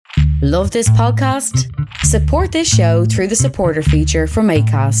Love this podcast? Support this show through the supporter feature from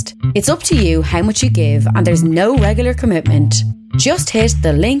Acast. It's up to you how much you give, and there's no regular commitment. Just hit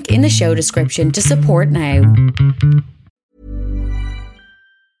the link in the show description to support now.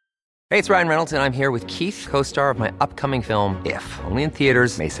 Hey, it's Ryan Reynolds, and I'm here with Keith, co-star of my upcoming film, If, only in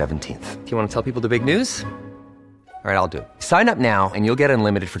theaters May 17th. Do you want to tell people the big news? All right, I'll do it. Sign up now and you'll get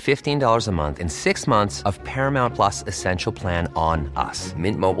unlimited for $15 a month and 6 months of Paramount Plus Essential Plan on us.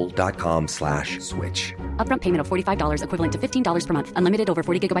 MintMobile.com/switch. Upfront payment of $45 equivalent to $15 per month. Unlimited over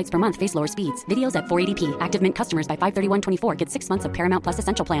 40 gigabytes per month. Face lower speeds. Videos at 480p. Active Mint customers by 531.24 get 6 months of Paramount Plus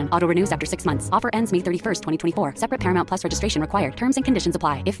Essential Plan. Auto renews after 6 months. Offer ends May 31st, 2024. Separate Paramount Plus registration required. Terms and conditions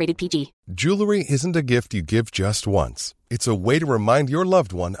apply if rated PG. Jewelry isn't a gift you give just once. It's a way to remind your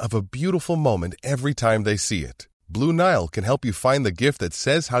loved one of a beautiful moment every time they see it. Blue Nile can help you find the gift that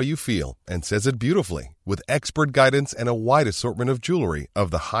says how you feel and says it beautifully, with expert guidance and a wide assortment of jewelry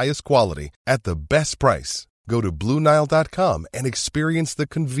of the highest quality at the best price. Go to BlueNile.com and experience the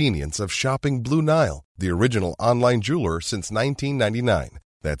convenience of shopping Blue Nile, the original online jeweler since 1999.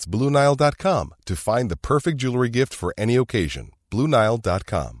 That's BlueNile.com to find the perfect jewelry gift for any occasion.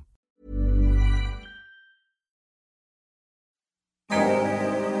 BlueNile.com.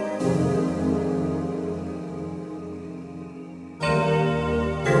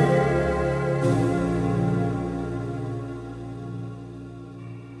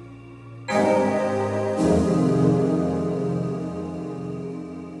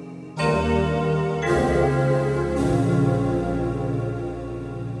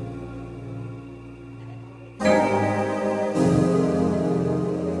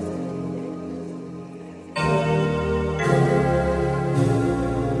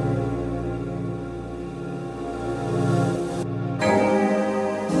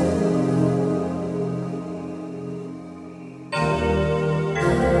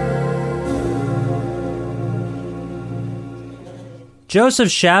 Joseph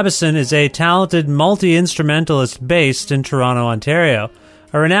Shabason is a talented multi-instrumentalist based in Toronto, Ontario,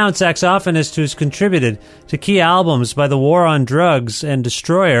 a renowned saxophonist who's contributed to key albums by The War on Drugs and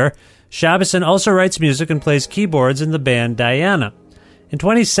Destroyer. Shabason also writes music and plays keyboards in the band Diana. In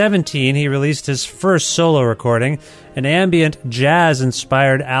 2017, he released his first solo recording, an ambient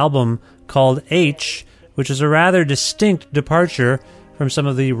jazz-inspired album called H, which is a rather distinct departure from some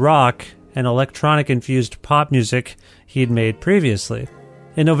of the rock and electronic-infused pop music he'd made previously.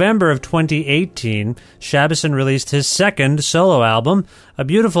 In November of 2018, Shabason released his second solo album, a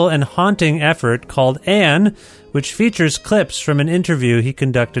beautiful and haunting effort called Anne, which features clips from an interview he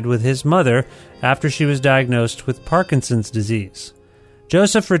conducted with his mother after she was diagnosed with Parkinson's disease.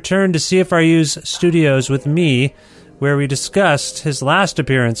 Joseph returned to CFRU's studios with me, where we discussed his last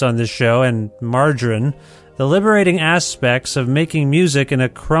appearance on this show and Margarine, the liberating aspects of making music in a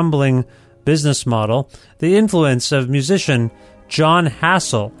crumbling business model, the influence of musician John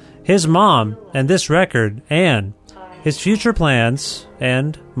Hassel, his mom, and this record, Anne, his future plans,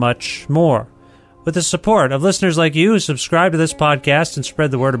 and much more. With the support of listeners like you who subscribe to this podcast and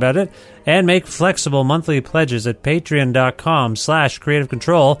spread the word about it, and make flexible monthly pledges at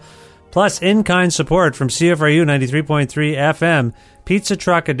patreon.com/creativecontrol, plus in-kind support from CFRU 93.3 FM, Pizza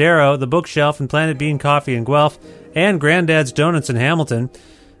Trocadero, The Bookshelf, and Planet Bean Coffee in Guelph, and Granddad's Donuts in Hamilton.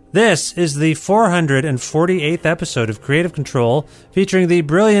 This is the 448th episode of Creative Control, featuring the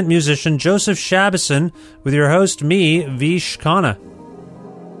brilliant musician Joseph Shabason, with your host, me, Vish Khanna.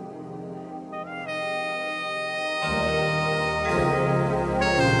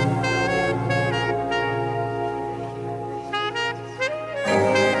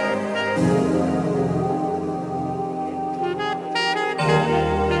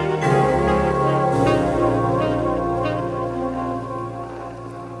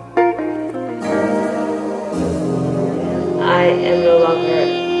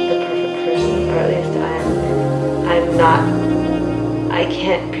 I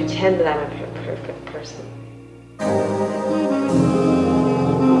can't pretend that I'm a perfect person.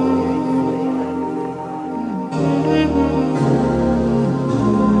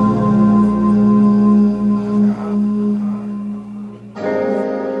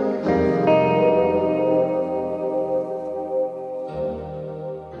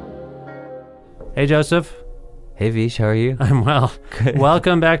 Hey, Joseph. Hey, Vish, how are you? I'm well. Good.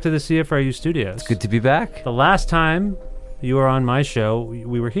 Welcome back to the CFRU studios. It's good to be back. The last time you were on my show,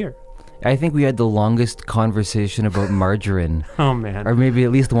 we were here. I think we had the longest conversation about margarine. Oh, man. Or maybe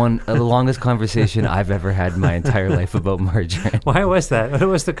at least the longest conversation I've ever had in my entire life about margarine. Why was that? What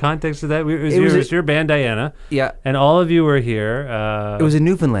was the context of that? It was your band, Diana. Yeah. And all of you were here. It was a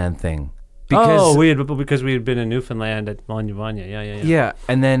Newfoundland thing. Because we had been in Newfoundland at Vanya. Yeah. Yeah,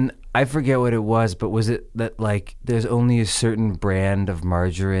 and then I forget what it was, but was it that like there's only a certain brand of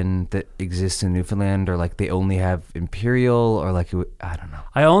margarine that exists in Newfoundland, or like they only have Imperial, or like I don't know.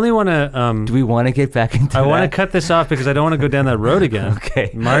 I only want to. Do we want to get back into? I want to cut this off because I don't want to go down that road again.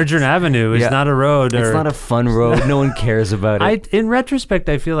 Okay. Margarine Avenue is not a road. It's not a fun road. No one cares about it. In retrospect,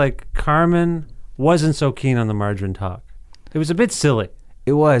 I feel like Carmen wasn't so keen on the margarine talk. It was a bit silly.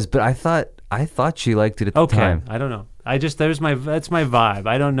 It was, but I thought she liked it at the time. I don't know. That's my vibe.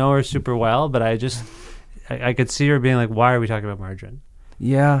 I don't know her super well, but I could see her being like, why are we talking about margarine?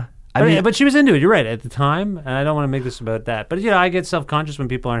 Yeah. But she was into it. You're right at the time, and I don't want to make this about that. But I get self-conscious when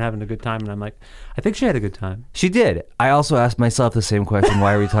people aren't having a good time, and I'm like, I think she had a good time. She did. I also asked myself the same question: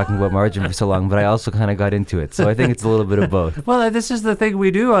 why are we talking about margarine for so long? But I also kind of got into it, so I think it's a little bit of both. Well, this is the thing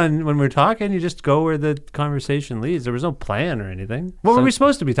we do when we're talking. You just go where the conversation leads. There was no plan or anything. What were we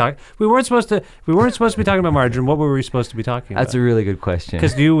supposed to be talking? We weren't supposed to be talking about margarine. What were we supposed to be talking about? That's a really good question.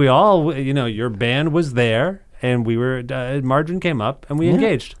 Because we all, your band was there, and we were margarine came up, and we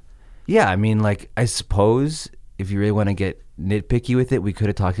engaged. Yeah, I mean, like, I suppose if you really want to get nitpicky with it, we could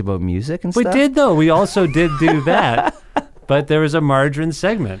have talked about music and stuff. We did, though. We also did do that. But there was a margarine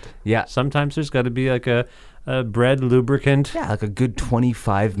segment. Yeah. Sometimes there's got to be like a bread lubricant. Yeah, like a good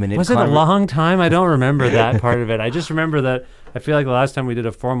 25-minute Was it a long time? I don't remember that part of it. I just remember that I feel like the last time we did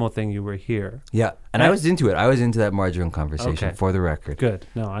a formal thing, you were here. Yeah, and I was into it. I was into that margarine conversation, for the record. Good.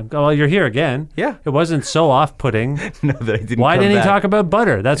 No, well, you're here again. Yeah. It wasn't so off-putting. No, that I didn't Why come didn't back. he talk about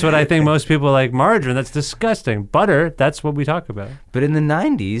butter? That's what I think most people like. Margarine, that's disgusting. Butter, that's what we talk about. But in the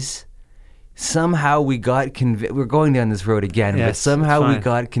 90s, somehow we got convinced. We're going down this road again, but somehow we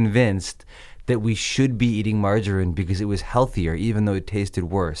got convinced that we should be eating margarine because it was healthier, even though it tasted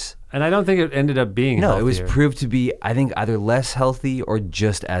worse. And I don't think it ended up being healthier. No, it was proved to be, I think, either less healthy or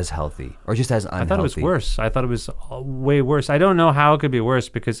just as healthy, or just as unhealthy. I thought it was worse. I thought it was way worse. I don't know how it could be worse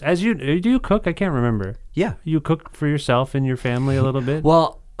because do you cook? I can't remember. Yeah. You cook for yourself and your family a little bit?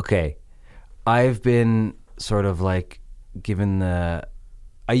 Well, okay. I've been sort of like I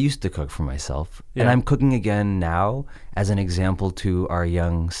used to cook for myself, and I'm cooking again now as an example to our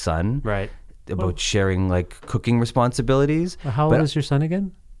young son. Right. About sharing like cooking responsibilities. How old is your son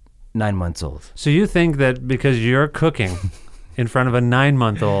again? 9 months old. So you think that because you're cooking in front of a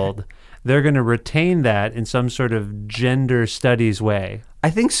 9-month-old, they're going to retain that in some sort of gender studies way? I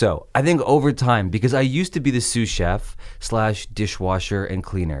think so. I think over time, because I used to be the sous chef / dishwasher and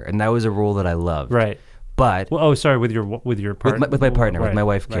cleaner, and that was a role that I loved. Right. But with your partner, with my partner, right, with my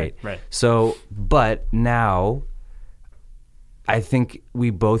wife Kate. Right. So, but now, I think we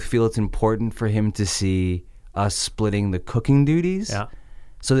both feel it's important for him to see us splitting the cooking duties,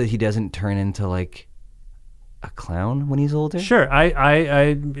 so that he doesn't turn into like a clown when he's older. Sure,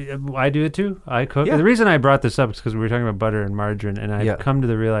 I do it too. I cook. Yeah. The reason I brought this up is because we were talking about butter and margarine, and I've come to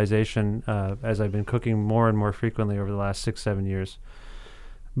the realization as I've been cooking more and more frequently over the last 6-7 years,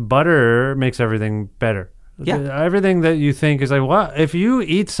 butter makes everything better. Yeah. Everything that you think is like, well, if you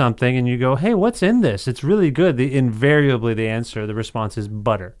eat something and you go, hey, what's in this? It's really good. Invariably the response is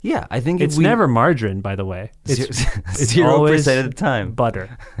butter. Yeah, I think it's never margarine, by the way. It's 0% of the time.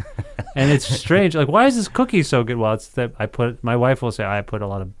 Butter. And it's strange. Like, why is this cookie so good? Well, it's that my wife will say,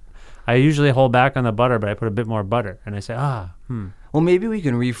 I usually hold back on the butter, but I put a bit more butter. And I say, Well, maybe we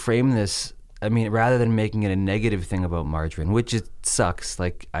can reframe this. I mean, rather than making it a negative thing about margarine, which it sucks,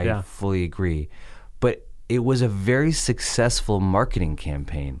 like I fully agree. But it was a very successful marketing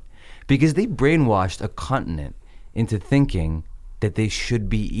campaign because they brainwashed a continent into thinking that they should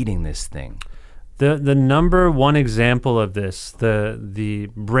be eating this thing. The number one example of this, the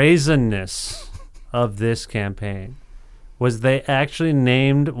brazenness of this campaign, was they actually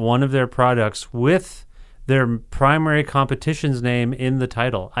named one of their products with their primary competition's name in the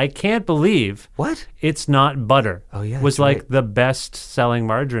title. I can't believe it's not butter. Oh yeah, was like the best selling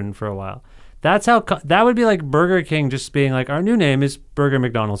margarine for a while. That's how that would be like Burger King just being like, our new name is Burger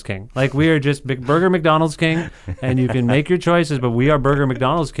McDonald's King. Like, we are just Burger McDonald's King, and you can make your choices, but we are Burger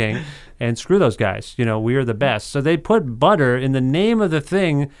McDonald's King, and screw those guys. We are the best. So they put butter in the name of the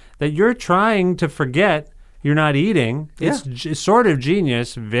thing that you're trying to forget you're not eating. Yeah. It's sort of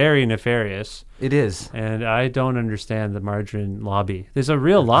genius, very nefarious. It is. And I don't understand the margarine lobby. There's a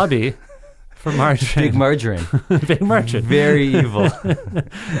real lobby for margarine. Big margarine. Big margarine. Very evil.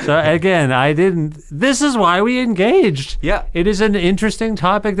 So again, this is why we engaged. Yeah. It is an interesting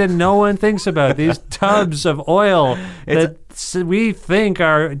topic that no one thinks about. These tubs of oil that we think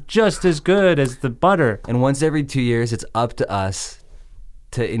are just as good as the butter. And once every 2 years, it's up to us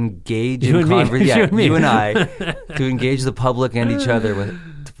to engage You in and me. conversation. You and me. You and I, to engage the public and each other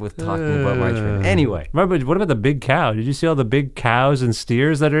with talking about March Rhythm. Anyway. But what about the big cow? Did you see all the big cows and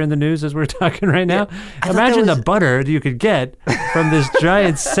steers that are in the news as we're talking right now? Yeah, imagine the butter you could get from this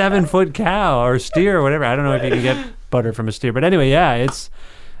giant 7-foot cow or steer or whatever. I don't know if you can get butter from a steer. But anyway, yeah, it's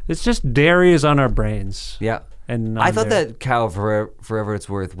just dairy is on our brains. Yeah. And I thought that cow, forever it's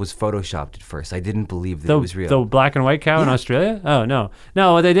worth, was photoshopped at first. I didn't believe that it was real. The black and white cow in Australia? Oh, no.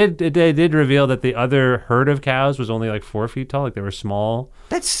 No, they did reveal that the other herd of cows was only like 4 feet tall, like they were small.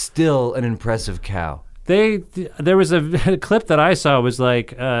 That's still an impressive cow. There was a clip that I saw was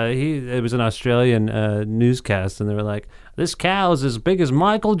like it was an Australian newscast, and they were like, this cow is as big as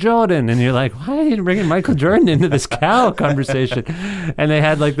Michael Jordan, and you're like, why are you bringing Michael Jordan into this cow conversation? And they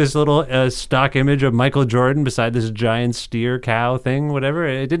had like this little stock image of Michael Jordan beside this giant steer cow thing, whatever.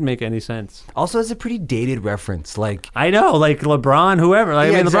 It didn't make any sense. Also, it's a pretty dated reference. Like I know, like LeBron, whoever.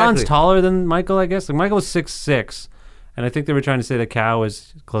 Like, yeah, I mean, exactly. LeBron's taller than Michael, I guess. Like Michael was 6'6", and I think they were trying to say the cow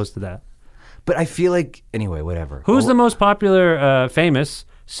was close to that. But I feel like, anyway, whatever. Who's the most popular, famous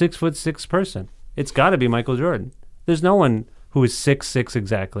 6'6" person? It's got to be Michael Jordan. There's no one who is 6'6"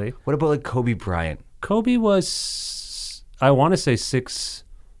 exactly. What about like Kobe Bryant? Kobe was, I want to say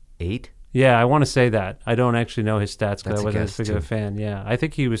 6'8". Yeah, I want to say that. I don't actually know his stats because I wasn't as big of a fan. Yeah, I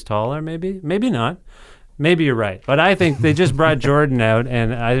think he was taller, maybe. Maybe not. Maybe you're right. But I think they just brought Jordan out,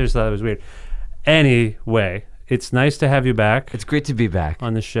 and I just thought it was weird. Anyway, it's nice to have you back. It's great to be back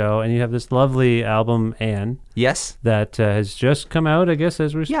on the show, and you have this lovely album, Anne. Yes. That has just come out, I guess,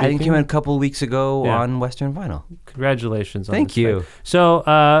 as we're speaking. Yeah, it came out a couple of weeks ago on Western Vinyl. Congratulations on Thank you. So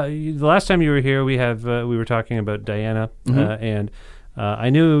the last time you were here, we were talking about Diana, and I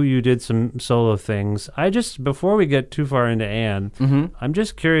knew you did some solo things. Before we get too far into Anne, I'm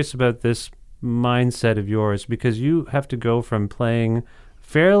just curious about this mindset of yours, because you have to go from playing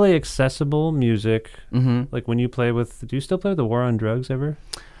fairly accessible music, like when you play with, do you still play with the War on Drugs ever?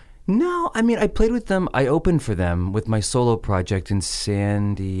 No, I mean, I played with them, I opened for them with my solo project in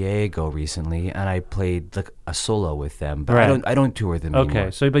San Diego recently, and I played like a solo with them, but I don't tour them anymore.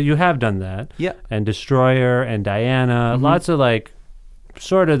 Okay, but you have done that. Yeah. And Destroyer and Diana, lots of like,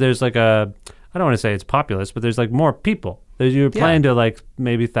 sort of, there's like a, I don't want to say it's populist, but there's like more people. You're playing to like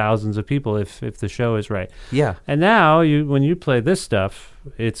maybe thousands of people if the show is right. Yeah. And now when you play this stuff,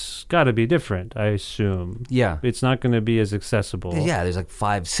 it's got to be different, I assume. Yeah. It's not going to be as accessible. Yeah, there's like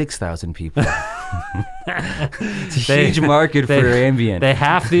 5,000-6,000 people. It's a huge market for ambient. They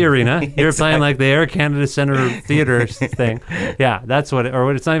half the arena. You're playing like the Air Canada Centre Theatre thing. Yeah, that's what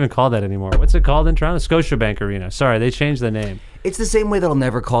it's not even called that anymore. What's it called in Toronto? Scotiabank Arena. Sorry, they changed the name. It's the same way that I'll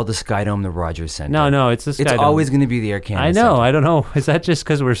never call the Skydome the Rogers Centre. No, it's the Skydome. It's always going to be the Air Canada I know. Centre. I don't know. Is that just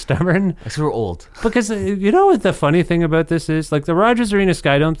because we're stubborn? Because we're old. Because you know what the funny thing about this is? Like the Rogers Arena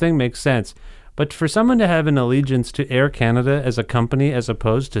Skydome thing makes sense. But for someone to have an allegiance to Air Canada as a company as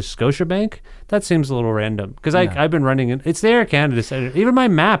opposed to Scotiabank, that seems a little random. Because I've been running it. It's the Air Canada Centre. Even my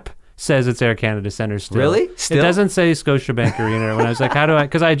map says it's Air Canada Centre still. Really? Still? It doesn't say Scotiabank Arena. When I was like, how do I?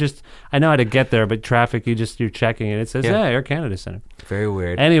 Because I know how to get there, but traffic, you're checking it. It says, Air Canada Centre. Very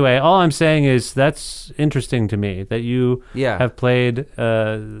weird. Anyway, all I'm saying is that's interesting to me that you have played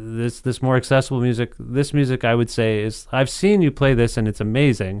this more accessible music. This music, I would say, I've seen you play this, and it's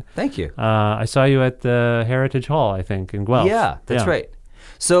amazing. Thank you. I saw you at the Heritage Hall, I think, in Guelph. Yeah, that's right.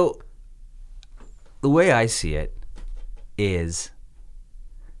 So the way I see it is,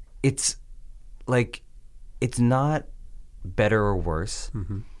 it's like, it's not better or worse,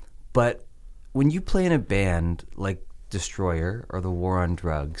 but when you play in a band like Destroyer or the War on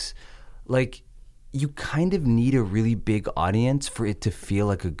Drugs, like, you kind of need a really big audience for it to feel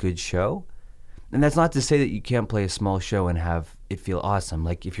like a good show. And that's not to say that you can't play a small show and have it feel awesome.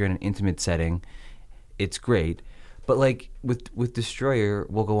 Like, if you're in an intimate setting, it's great. But like with Destroyer,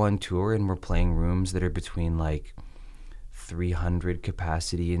 we'll go on tour and we're playing rooms that are between like 300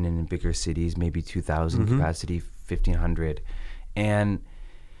 capacity, and in bigger cities maybe 2,000 capacity, 1,500. And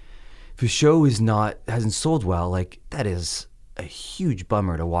if a show hasn't sold well, like, that is a huge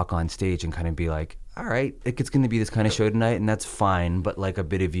bummer to walk on stage and kind of be like, all right, like, it's going to be this kind of show tonight, and that's fine, but like a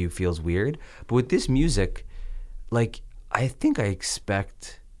bit of you feels weird. But with this music, like, I think I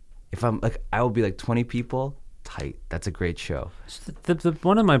expect, if I'm like, I will be like 20 people, tight. That's a great show.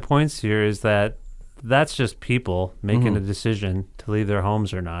 One of my points here is that that's just people making a decision to leave their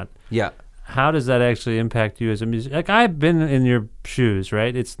homes or not. Yeah. How does that actually impact you as a musician? Like, I've been in your shoes,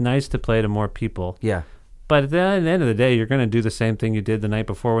 right? It's nice to play to more people. Yeah. But at the end of the day, you're going to do the same thing you did the night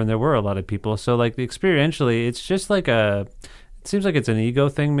before when there were a lot of people. So, like, experientially, it's just like it seems like it's an ego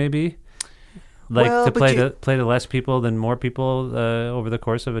thing, maybe. Like, to play to less people than more people over the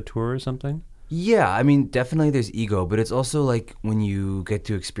course of a tour or something. Yeah, I mean, definitely there's ego, but it's also like when you get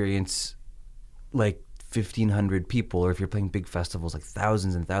to experience like 1,500 people, or if you're playing big festivals, like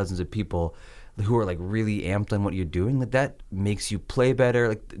thousands and thousands of people who are like really amped on what you're doing, like that makes you play better.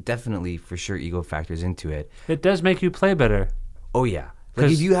 Like definitely, for sure, ego factors into it. It does make you play better. Oh yeah, like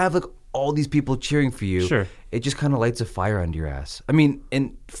if you have like all these people cheering for you, sure, it just kind of lights a fire under your ass. I mean,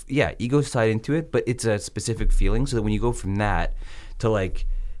 and yeah, ego's tied into it, but it's a specific feeling. So that when you go from that to like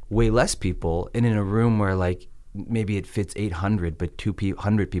way less people, and in a room where like maybe it fits 800, but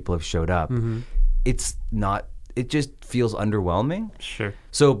 200 people have showed up, it's not. It just feels underwhelming. Sure.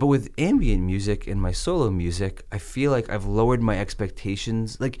 So, but with ambient music and my solo music, I feel like I've lowered my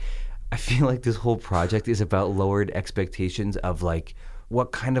expectations. Like, I feel like this whole project is about lowered expectations of like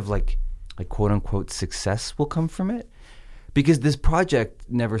what kind of like quote unquote success will come from it. Because this project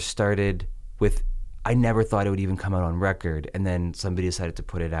never started with, I never thought it would even come out on record, and then somebody decided to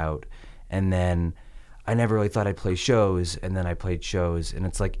put it out, and then I never really thought I'd play shows, and then I played shows, and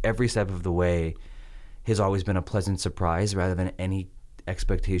it's like every step of the way has always been a pleasant surprise rather than any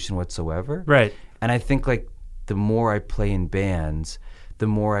expectation whatsoever. Right. And I think like the more I play in bands, the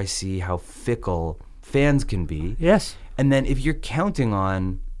more I see how fickle fans can be. Yes. And then if you're counting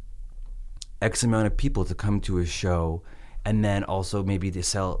on X amount of people to come to a show, and then also maybe to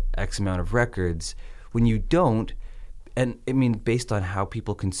sell X amount of records, when you don't, and I mean, based on how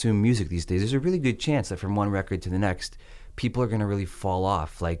people consume music these days, there's a really good chance that from one record to the next, people are going to really fall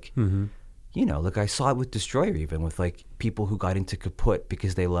off. Like, you know, like I saw it with Destroyer, even with like people who got into Kaput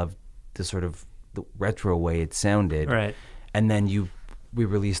because they loved the sort of the retro way it sounded. Right. And then we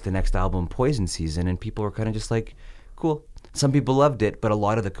released the next album, Poison Season, and people were kind of just like, cool. Some people loved it, but a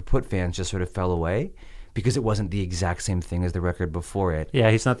lot of the Kaput fans just sort of fell away because it wasn't the exact same thing as the record before it.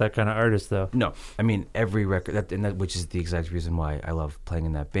 Yeah, he's not that kind of artist, though. No. I mean, every record, which is the exact reason why I love playing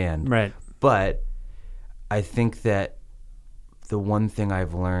in that band. Right. But I think that the one thing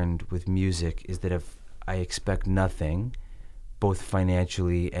I've learned with music is that if I expect nothing, both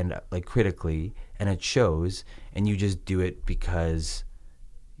financially and like critically, and it shows, and you just do it because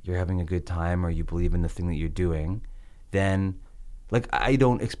you're having a good time or you believe in the thing that you're doing, then like I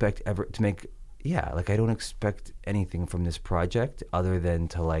don't expect ever to make, like I don't expect anything from this project other than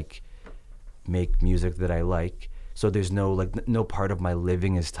to like make music that I like. So there's no part of my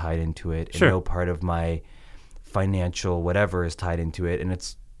living is tied into it, Sure. and no part of my financial whatever is tied into it, and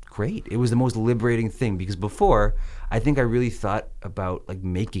it's great. It was the most liberating thing, because before I think I really thought about like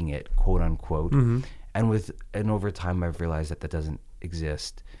making it, quote unquote, and over time I've realized that doesn't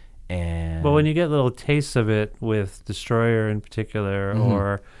exist. And But when you get little tastes of it with Destroyer in particular,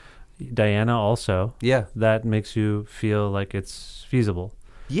 or Diana also, that makes you feel like it's feasible.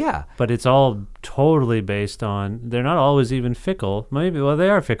 Yeah. But it's all totally based on, they're not always even fickle. Maybe, well, they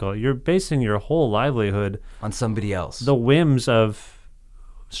are fickle. You're basing your whole livelihood on somebody else. The whims of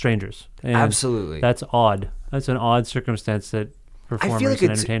strangers. And absolutely. That's odd. That's an odd circumstance that performers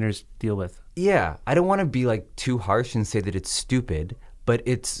and entertainers deal with. Yeah. I don't want to be like too harsh and say that it's stupid, but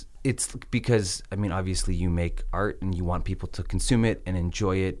it's because, I mean, obviously you make art and you want people to consume it and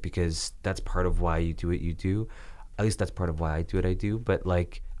enjoy it, because that's part of why you do what you do. At least that's part of why I do what I do. But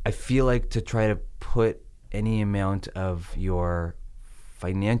like, I feel like to try to put any amount of your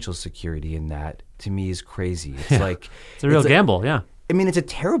financial security in that, to me, is crazy. It's like it's a real gamble. Yeah. I mean, it's a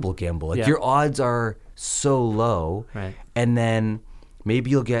terrible gamble. Like your odds are so low, right? And then maybe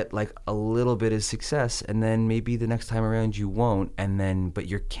you'll get like a little bit of success, and then maybe the next time around you won't, and then but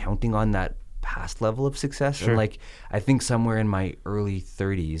you're counting on that past level of success. Sure. And like, I think somewhere in my early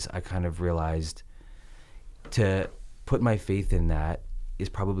 30s, I kind of realized to put my faith in that is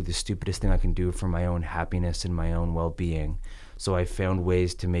probably the stupidest thing I can do for my own happiness and my own well-being. So I found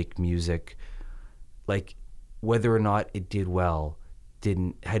ways to make music, like whether or not it did well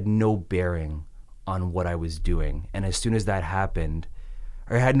had no bearing on what I was doing. And as soon as that happened,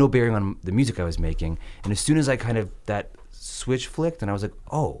 or it had no bearing on the music I was making, and as soon as I kind of, that switch flicked and I was like,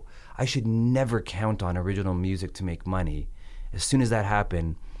 oh, I should never count on original music to make money. As soon as that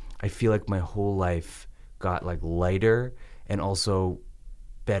happened, I feel like my whole life got like lighter and also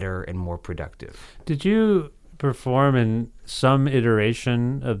better and more productive. Did you perform in some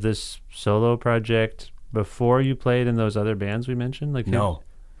iteration of this solo project before you played in those other bands we mentioned? Like, no.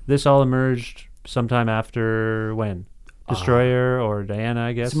 This all emerged sometime after when? Destroyer or Diana,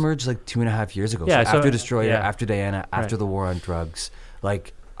 I guess? It's emerged like 2.5 years ago. Yeah, so after Destroyer, after Diana, after right. the War on Drugs,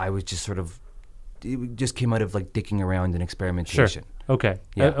 like I was just sort of, it just came out of like dicking around and experimentation. Sure. Okay.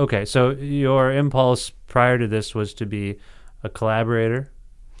 Yeah. Okay. So your impulse prior to this was to be a collaborator?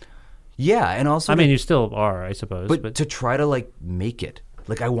 Yeah, and also... I mean, you still are, I suppose. But to try to like make it.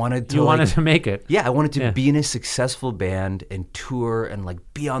 Like I wanted to. You wanted to make it. Yeah, I wanted to be in a successful band and tour and like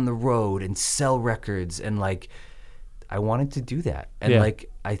be on the road and sell records and like I wanted to do that. And like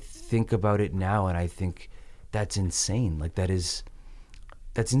I think about it now and I think that's insane. Like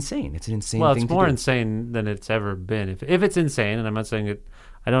that's insane. It's an insane thing to do. Well, it's more insane than it's ever been. If it's insane, and I'm not saying it,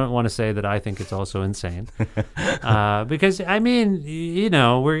 I don't want to say that I think it's also insane. Because, I mean, you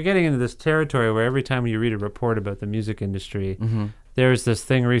know, we're getting into this territory where every time you read a report about the music industry, there's this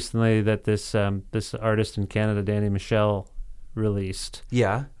thing recently that this artist in Canada, Danny Michel, released.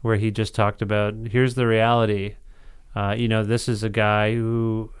 Yeah. Where he just talked about, here's the reality. You know, this is a guy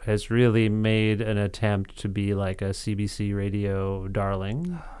who has really made an attempt to be like a CBC radio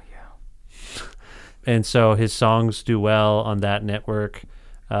darling. Oh, yeah. And so his songs do well on that network.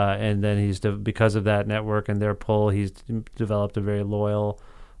 And then he's because of that network and their pull, he's developed a very loyal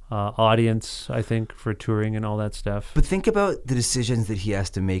audience, I think, for touring and all that stuff. But think about the decisions that he has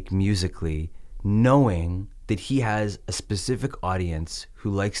to make musically, knowing that he has a specific audience who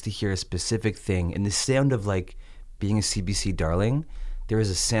likes to hear a specific thing. And the sound of like being a CBC darling, there is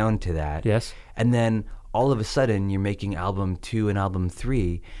a sound to that. Yes. And then all of a sudden you're making album 2 and album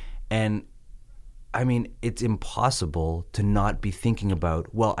 3, and I mean, it's impossible to not be thinking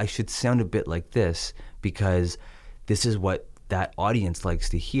about, well, I should sound a bit like this because this is what that audience likes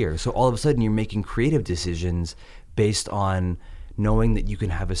to hear. So all of a sudden you're making creative decisions based on knowing that you can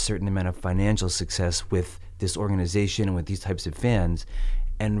have a certain amount of financial success with this organization and with these types of fans.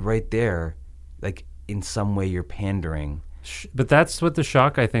 And right there, like in some way you're pandering. But that's what the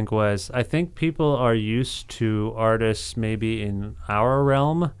shock, I think, was. I think people are used to artists maybe in our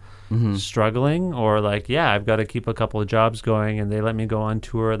realm struggling, or like, yeah, I've got to keep a couple of jobs going and they let me go on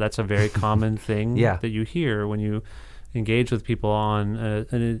tour. That's a very common thing that you hear when you engage with people on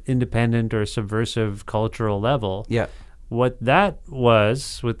an independent or subversive cultural level. Yeah. What that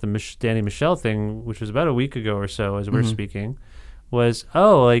was with the Danny Michel thing, which was about a week ago or so as we're speaking, was,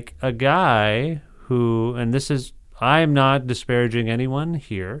 like a guy who, and this is, I'm not disparaging anyone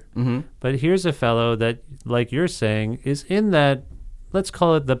here, but here's a fellow that, like you're saying, is in that, let's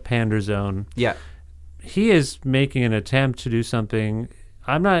call it the pander zone. Yeah. He is making an attempt to do something.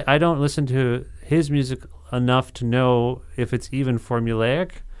 I don't listen to his music enough to know if it's even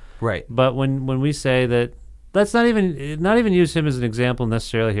formulaic. Right. But when we say that, let's not even use him as an example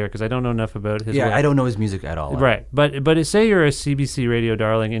necessarily here, because I don't know enough about his work. I don't know his music at all. Right. But say you're a CBC radio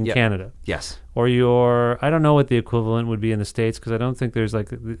darling in Canada. Yes. Or I don't know what the equivalent would be in the States, because I don't think there's an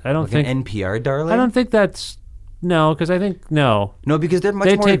NPR darling? I don't think that's, no, because I think, no. No, because they're much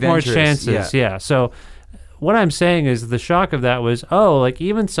more They take more adventurous. chances, yeah. So what I'm saying is the shock of that was, like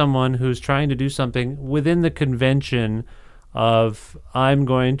even someone who's trying to do something within the convention of, I'm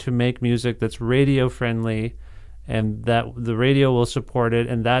going to make music that's radio friendly and that the radio will support it,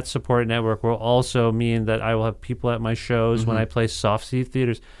 and that support network will also mean that I will have people at my shows when I play soft seat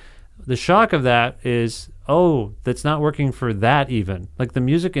theaters. The shock of that is, that's not working for that even. Like the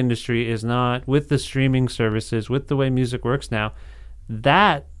music industry is not, with the streaming services, with the way music works now,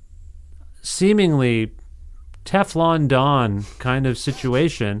 that seemingly Teflon Don kind of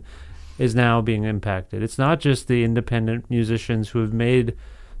situation is now being impacted. It's not just the independent musicians who have made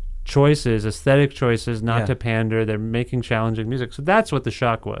choices, aesthetic choices, not to pander. They're making challenging music. So that's what the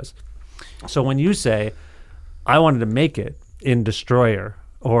shock was. So when you say, I wanted to make it in Destroyer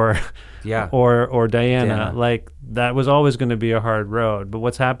or Diana, like that was always going to be a hard road. But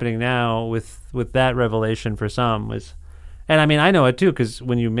what's happening now with that revelation for some was, and I mean, I know it too, because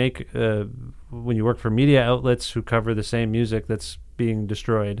when you work for media outlets who cover the same music that's being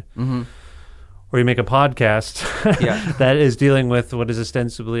destroyed, or you make a podcast that is dealing with what is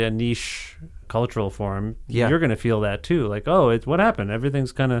ostensibly a niche cultural form, you're going to feel that too. Like, what happened?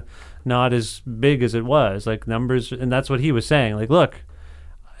 Everything's kind of not as big as it was. Like numbers, and that's what he was saying. Like, look,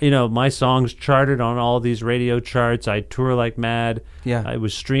 my songs charted on all these radio charts. I tour like mad. Yeah, it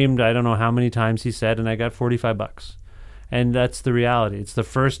was streamed I don't know how many times, he said, and I got $45. And that's the reality. It's the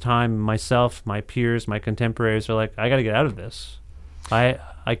first time myself, my peers, my contemporaries are like, I got to get out of this.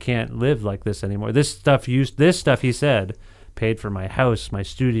 I can't live like this anymore. This stuff, he said, paid for my house, my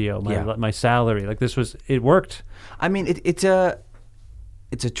studio, my salary. Like it worked. I mean, it's a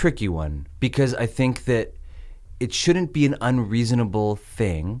tricky one, because I think that it shouldn't be an unreasonable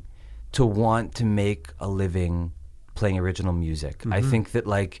thing to want to make a living playing original music. I think that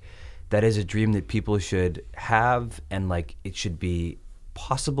that is a dream that people should have, and it should be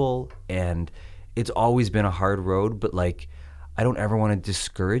possible, and it's always been a hard road, but I don't ever want to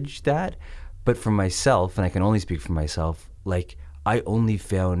discourage that. But for myself, and I can only speak for myself, I only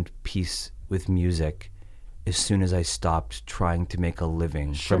found peace with music as soon as I stopped trying to make a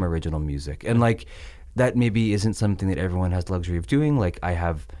living from original music. And like that maybe isn't something that everyone has the luxury of doing. Like I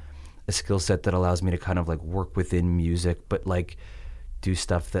have a skill set that allows me to kind of like work within music, but like do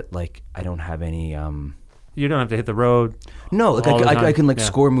stuff that like I don't have any you don't have to hit the road. No, like I can like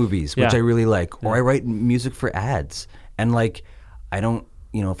score movies, which I really like, or I write music for ads. And like I don't,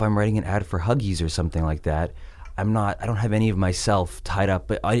 you know, if I'm writing an ad for Huggies or something like that, I don't have any of myself tied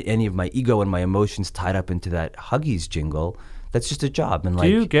up, any of my ego and my emotions tied up into that Huggies jingle. That's just a job. And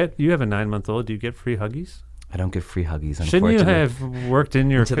you have a 9-month-old, do you get free Huggies? I don't get free Huggies, unfortunately. Shouldn't you have worked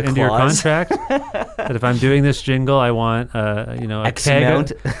into your contract that if I'm doing this jingle, I want a X keg.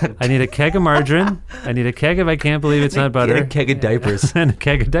 Amount. I need a keg of margarine. I need a keg of I can't believe it's not butter. And a keg of diapers. And a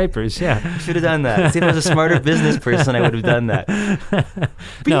keg of diapers. Yeah, should have done that. See, if I was a smarter business person, I would have done that.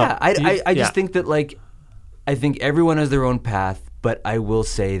 But I just think that like I think everyone has their own path. But I will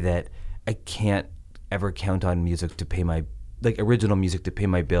say that I can't ever count on music to pay my original music to pay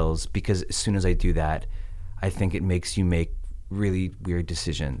my bills, because as soon as I do that, I think it makes you make really weird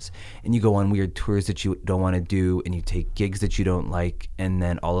decisions. And you go on weird tours that you don't want to do, and you take gigs that you don't like, and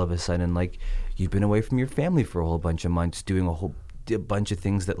then all of a sudden, like, you've been away from your family for a whole bunch of months doing a bunch of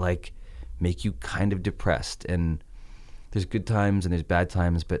things that, like, make you kind of depressed. And there's good times and there's bad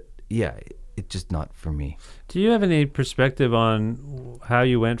times, but yeah, it's just not for me. Do you have any perspective on how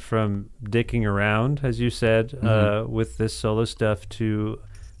you went from dicking around, as you said, with this solo stuff to...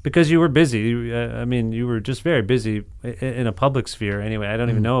 Because you were busy. You were just very busy in a public sphere. Anyway, I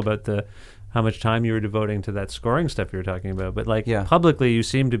don't even know about how much time you were devoting to that scoring stuff you were talking about. But publicly, you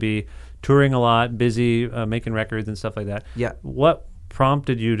seem to be touring a lot, busy, making records and stuff like that. Yeah. What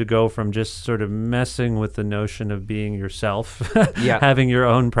prompted you to go from just sort of messing with the notion of being yourself, having your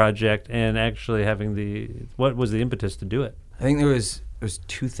own project, and actually having what was the impetus to do it? I think there was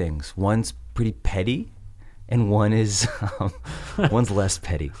two things. One's pretty petty, and one is one's less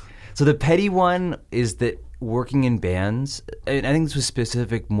petty. So the petty one is that working in bands, and I think this was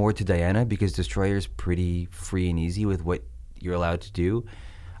specific more to Diana because Destroyer's pretty free and easy with what you're allowed to do.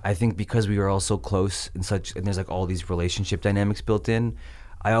 I think because we were all so close and there's like all these relationship dynamics built in,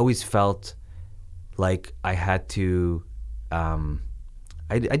 I always felt like I had to, I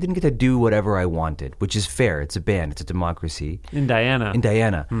didn't get to do whatever I wanted, which is fair. It's a band. It's a democracy. In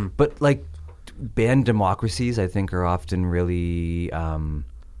Diana. But like, band democracies, I think, are often really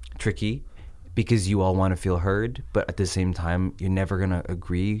tricky because you all want to feel heard, but at the same time, you're never going to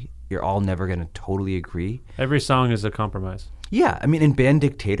agree. You're all never going to totally agree. Every song is a compromise. Yeah. I mean, in band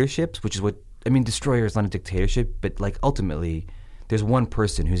dictatorships, which is what, I mean, Destroyer is not a dictatorship, but like ultimately, there's one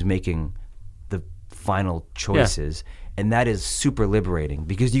person who's making the final choices, and that is super liberating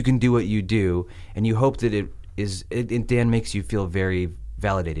because you can do what you do, and you hope that Dan makes you feel very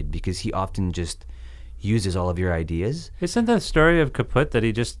validated because he often just uses all of your ideas. Isn't the story of Kaput that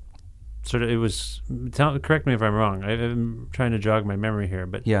he just sort of, correct me if I'm wrong, I'm trying to jog my memory here,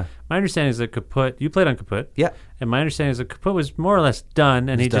 but my understanding is that Kaput, you played on Kaput, and my understanding is that Kaput was more or less done,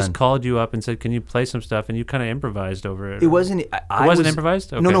 and he just called you up and said, can you play some stuff, and you kind of improvised over it. It wasn't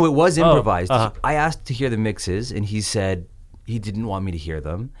improvised? Okay. No, it was improvised. I asked to hear the mixes, and he said he didn't want me to hear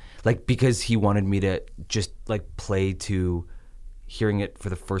them, like because he wanted me to just like play to hearing it for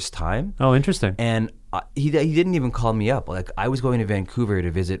the first time. Oh, interesting. And he didn't even call me up. Like, I was going to Vancouver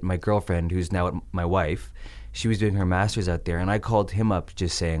to visit my girlfriend, who's now my wife. She was doing her master's out there, and I called him up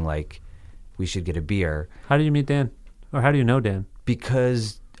just saying, like, we should get a beer. How did you meet Dan? Or how do you know Dan?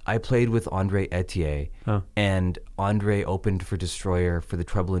 Because I played with Andre Etier, and Andre opened for Destroyer for the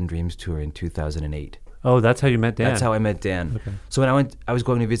Trouble in Dreams tour in 2008. Oh, that's how you met Dan? That's how I met Dan. Okay. So when I was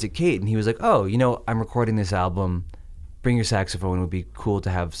going to visit Kate, and he was like, oh, I'm recording this album. Bring your saxophone. It would be cool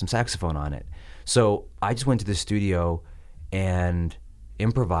to have some saxophone on it. So I just went to the studio and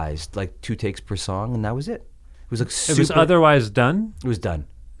improvised like 2 takes per song, and that was it. It was like It was otherwise done? It was done.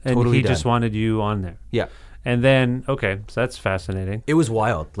 And totally he done. just wanted you on there. Yeah. And then, okay, so that's fascinating. It was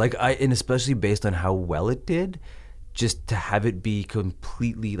wild. Like and especially based on how well it did, just to have it be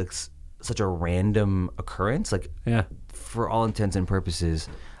completely like such a random occurrence. Like, for all intents and purposes,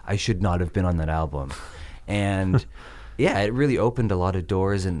 I should not have been on that album. And yeah, it really opened a lot of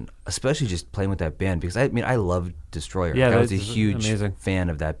doors, and especially just playing with that band, because I loved Destroyer. Yeah, I was a huge fan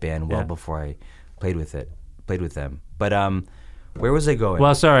of that band before I played with them. But where was I going?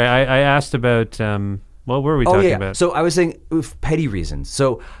 Well, sorry, I asked about what were we talking about? So I was saying petty reasons.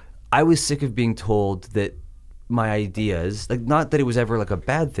 So I was sick of being told that my ideas, like, not that it was ever like a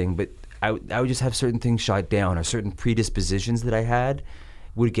bad thing, but I would just have certain things shot down, or certain predispositions that I had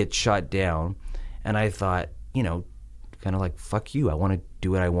would get shot down, and I thought, kind of like, fuck you, I want to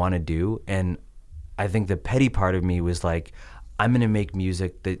do what I want to do. And I think the petty part of me was like, I'm going to make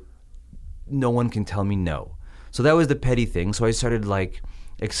music that no one can tell me no. So that was the petty thing. So I started like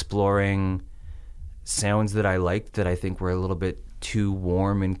exploring sounds that I liked that I think were a little bit too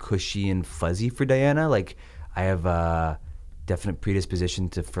warm and cushy and fuzzy for Diana. Like I have a definite predisposition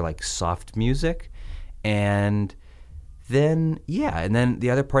for like soft music. And then the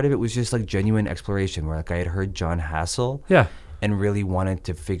other part of it was just like genuine exploration where like I had heard Jon Hassell and really wanted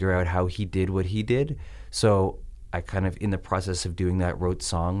to figure out how he did what he did. So I kind of, in the process of doing that, wrote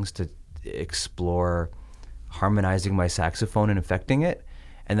songs to explore harmonizing my saxophone and affecting it.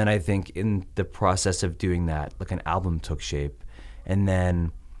 And then I think in the process of doing that, like an album took shape. And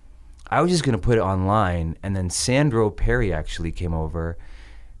then I was just going to put it online. And then Sandro Perry actually came over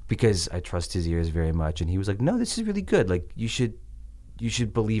because I trust his ears very much. And he was like, no, this is really good. Like you should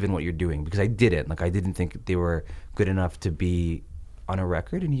believe in what you're doing, because I didn't. Like I didn't think they were good enough to be on a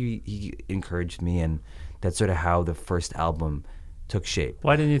record. And he encouraged me. And that's sort of how the first album took shape.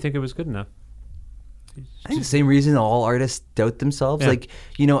 Why didn't you think it was good enough? I think the same reason all artists doubt themselves. Like,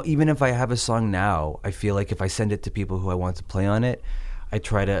 you know, even if I have a song now, I feel like if I send it to people who I want to play on it, I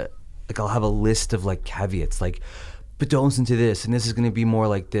try to, like, I'll have a list of, like, caveats, like, but don't listen to this, and this is going to be more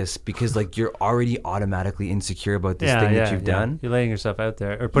like this, because, like, you're already automatically insecure about this thing that you've done. You're laying yourself out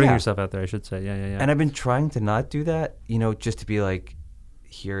there, or putting yourself out there, I should say. Yeah. And I've been trying to not do that, you know, just to be like,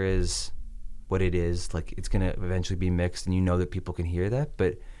 here is what it is. Like, it's going to eventually be mixed, and you know that people can hear that.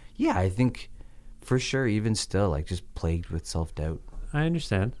 But, yeah, I think... for sure, even still, like just plagued with self-doubt. I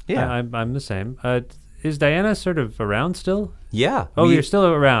understand. Yeah. I'm the same. Is Diana sort of around still? Yeah. Oh, you're still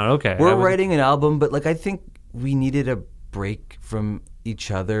around. Okay. We're writing an album, but like I think we needed a break from each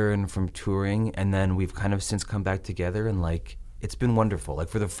other and from touring, and then we've kind of since come back together, and like it's been wonderful. Like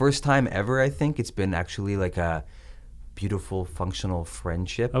for the first time ever, I think it's been actually like a beautiful, functional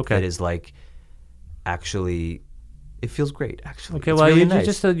friendship that is like actually... it feels great, actually. Okay, it's well, really you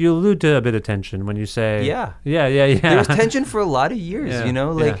nice. you allude to a bit of tension when you say... Yeah. There was tension for a lot of years, you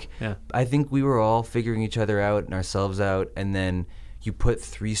know? Like, yeah. I think we were all figuring each other out and ourselves out, and then you put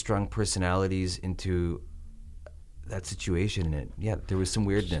three strong personalities into that situation, and there was some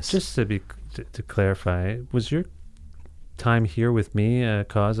weirdness. Just to clarify, was your time here with me a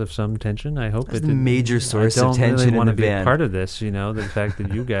cause of some tension? I hope it's a major source of tension really in the band. I don't want to be part of this, you know, the fact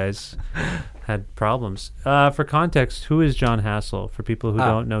that you guys had problems. For context, who is Jon Hassell, for people who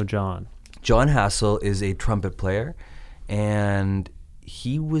don't know Jon? Jon Hassell is a trumpet player, and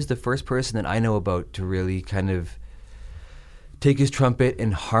he was the first person that I know about to really kind of take his trumpet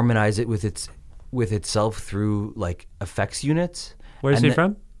and harmonize it with itself through like effects units. Where's he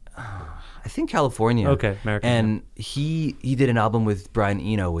from? I think California. Okay, American. And he did an album with Brian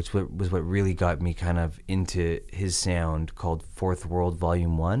Eno, which was what really got me kind of into his sound, called Fourth World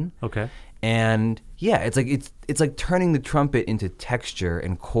Volume 1. Okay. And yeah, it's like turning the trumpet into texture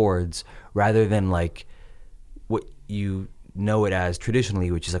and chords rather than like what you know it as traditionally,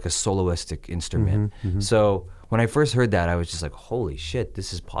 which is like a soloistic instrument. So when I first heard that, I was just like, holy shit,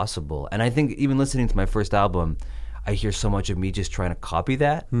 this is possible. And I think even listening to my first album, I hear so much of me just trying to copy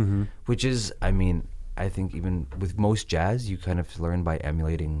that, which is, I mean, I think even with most jazz, you kind of learn by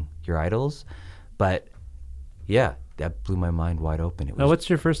emulating your idols. But yeah, that blew my mind wide open. It was what's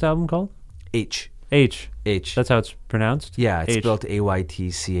your first album called? H. That's how it's pronounced? Yeah, it's H. spelled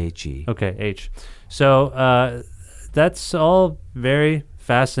Aytche. Okay, H. So that's all very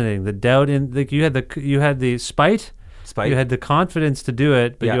fascinating. The doubt in you had the spite. You had the confidence to do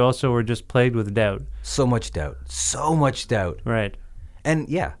it, but you also were just plagued with doubt. So much doubt. Right. And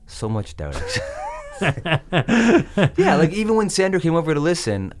yeah, so much doubt. Yeah, like even when Sandro came over to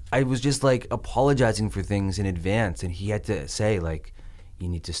listen, I was just like apologizing for things in advance, and he had to say like, you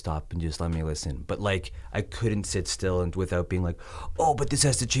need to stop and just let me listen. But like I couldn't sit still and without being like, oh, but this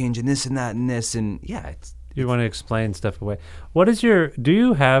has to change and this and that and this, and yeah, you want to explain stuff away. Do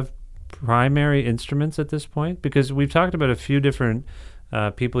you have primary instruments at this point? Because we've talked about a few different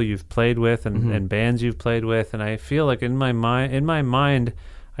people you've played with and bands you've played with, and I feel like in my mind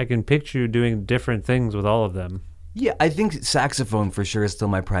I can picture you doing different things with all of them. Yeah, I think saxophone for sure is still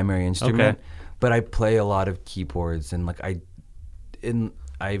my primary instrument, but I play a lot of keyboards, and like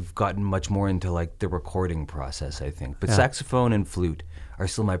I've gotten much more into like the recording process, I think. But saxophone and flute are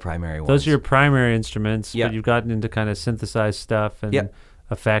still my primary ones. Those are your primary instruments, but you've gotten into kind of synthesized stuff and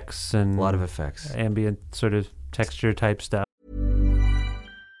effects and a lot of effects, ambient sort of texture type stuff.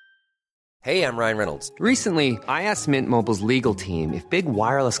 Hey, I'm Ryan Reynolds. Recently, I asked Mint Mobile's legal team if big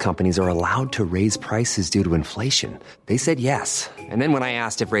wireless companies are allowed to raise prices due to inflation. They said yes. And then when I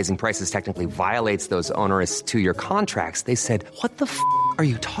asked if raising prices technically violates those onerous two-year contracts, they said, "What the f*** are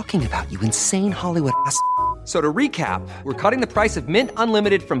you talking about, you insane Hollywood ass?" So to recap, we're cutting the price of Mint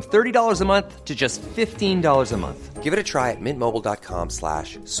Unlimited from $30 a month to just $15 a month. Give it a try at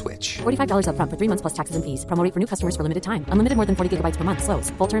mintmobile.com/switch. $45 up front for 3 months plus taxes and fees. Promo rate for new customers for limited time. Unlimited more than 40 gigabytes per month. Slows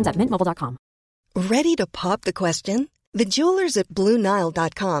full terms at mintmobile.com. Ready to pop the question? The jewelers at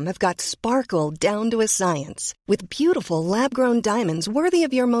BlueNile.com have got sparkle down to a science with beautiful lab-grown diamonds worthy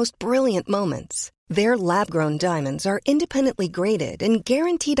of your most brilliant moments. Their lab-grown diamonds are independently graded and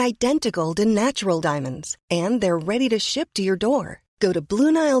guaranteed identical to natural diamonds, and they're ready to ship to your door. Go to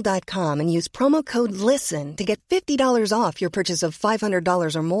BlueNile.com and use promo code LISTEN to get $50 off your purchase of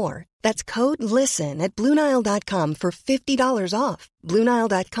 $500 or more. That's code LISTEN at BlueNile.com for $50 off.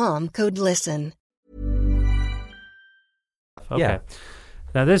 BlueNile.com, code LISTEN. Okay. Yeah.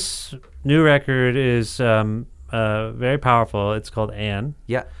 Now, this new record is very powerful. It's called Anne.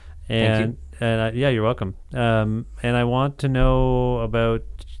 Yeah. And, Thank you. Yeah, you're welcome. And I want to know about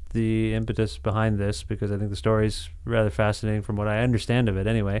the impetus behind this because I think the story's rather fascinating from what I understand of it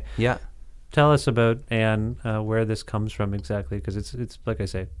anyway. Yeah. Tell us about Anne, where this comes from exactly, because it's like I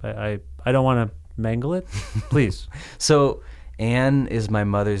say, I don't want to mangle it. Please. So Anne is my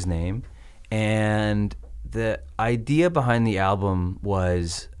mother's name, and the idea behind the album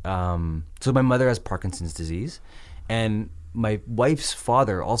was so my mother has Parkinson's disease, and my wife's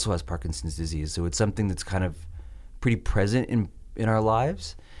father also has Parkinson's disease, so it's something that's kind of pretty present in our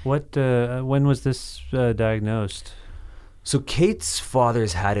lives. What? When was this diagnosed? So Kate's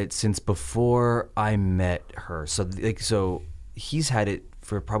father's had it since before I met her. So he's had it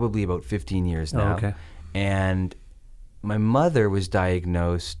for probably about 15 years now. Oh, okay. And my mother was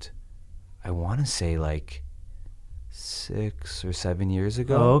diagnosed, I want to say like 6 or 7 years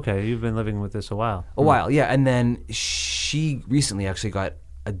ago. Oh, okay. You've been living with this a while. A while, yeah. And then she recently actually got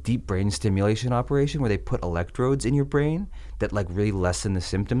a deep brain stimulation operation where they put electrodes in your brain that like really lessen the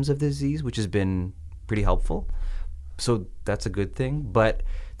symptoms of the disease, which has been pretty helpful. So that's a good thing. But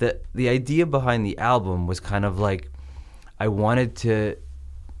the idea behind the album was kind of like I wanted to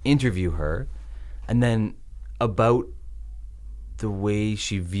interview her and then about the way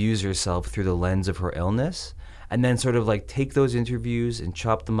she views herself through the lens of her illness, and then sort of like take those interviews and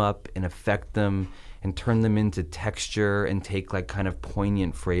chop them up and affect them and turn them into texture and take like kind of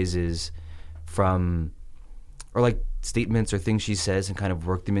poignant phrases from, or like statements or things she says and kind of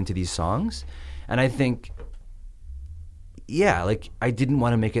work them into these songs. And I think, yeah, like I didn't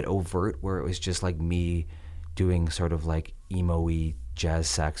want to make it overt where it was just like me doing sort of like emo-y jazz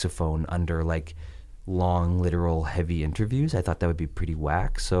saxophone under like long, literal, heavy interviews. I thought that would be pretty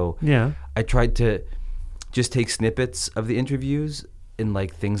whack. So yeah, I tried to just take snippets of the interviews and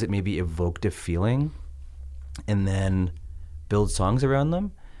like things that maybe evoked a feeling and then build songs around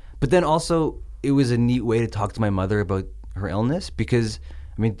them. But then also it was a neat way to talk to my mother about her illness because,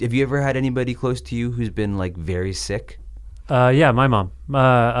 I mean, have you ever had anybody close to you who's been like very sick? Yeah, my mom.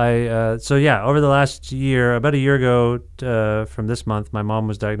 So yeah, over the last year, about a year ago from this month, my mom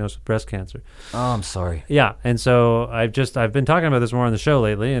was diagnosed with breast cancer. Oh, I'm sorry. Yeah, and so I've been talking about this more on the show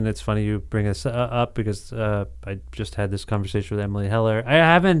lately, and it's funny you bring this up because I just had this conversation with Emily Heller. I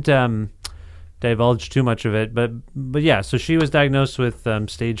haven't divulged too much of it, but yeah, so she was diagnosed with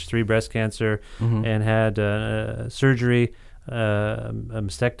stage 3 breast cancer and had surgery, a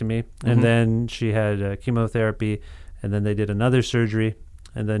mastectomy, and then she had chemotherapy. And then they did another surgery,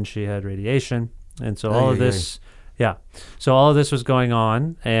 and then she had radiation, and so all of this, so all of this was going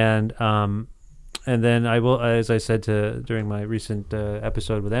on, and then I will, as I said during my recent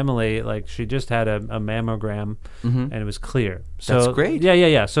episode with Emily, like she just had a mammogram, and it was clear. So that's great.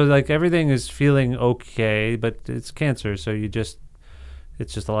 Yeah. So like everything is feeling okay, but it's cancer, so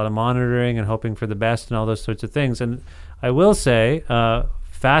it's just a lot of monitoring and hoping for the best and all those sorts of things. And I will say,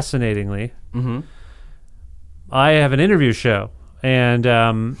 fascinatingly. I have an interview show, and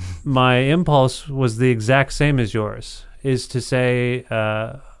my impulse was the exact same as yours, is to say,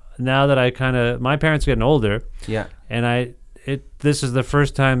 now that my parents are getting older, and this is the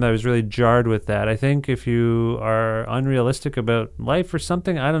first time I was really jarred with that. I think if you are unrealistic about life or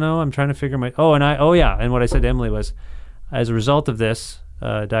something, I don't know, I'm trying to figure and what I said to Emily was, as a result of this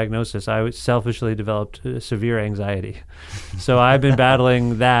diagnosis, I selfishly developed severe anxiety. So I've been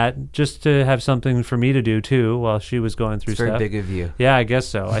battling that just to have something for me to do too while she was going through stuff. Very big of you. Yeah, I guess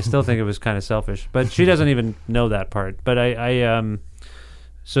so. I still think it was kind of selfish, but she doesn't even know that part. But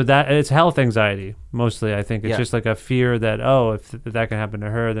So that it's health anxiety mostly. I think it's Yeah. just like a fear that if that can happen to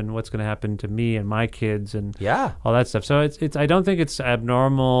her, then what's going to happen to me and my kids and all that stuff. So it's I don't think it's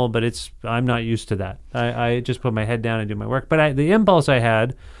abnormal, but I'm not used to that. I just put my head down and do my work. But the impulse I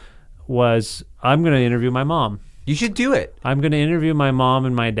had was I'm going to interview my mom. You should do it. I'm going to interview my mom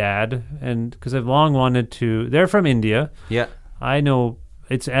and my dad, and because I've long wanted to. They're from India. Yeah. I know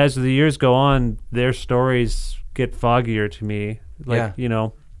it's as the years go on, their stories get foggier to me. Like,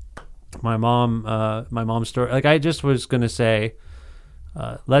 my mom's story. Like, I just was going to say,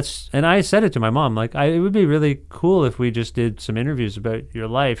 and I said it to my mom, like, it would be really cool if we just did some interviews about your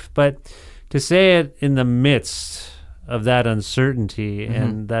life. But to say it in the midst of that uncertainty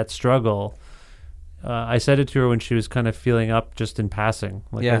and that struggle, I said it to her when she was kind of feeling up just in passing.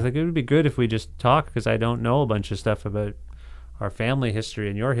 Like, I was like, it would be good if we just talk because I don't know a bunch of stuff about our family history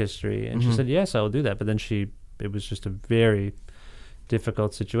and your history. And she said, yes, I will do that. But then it was just a very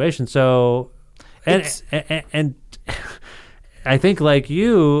difficult situation. So, and I think like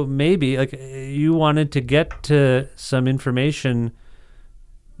you, maybe like you wanted to get to some information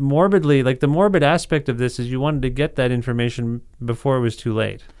morbidly. Like the morbid aspect of this is you wanted to get that information before it was too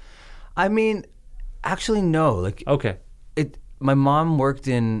late. I mean, actually, no. Like, okay, my mom worked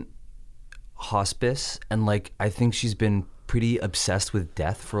in hospice, and like I think she's been pretty obsessed with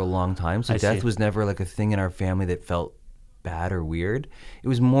death for a long time. So death was never like a thing in our family that felt bad or weird. It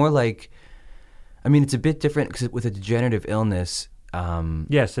was more like, I mean, it's a bit different because with a degenerative illness.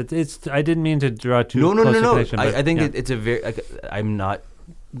 Yes, it's. I didn't mean to draw too. No. connection, I think it's a very. I'm not.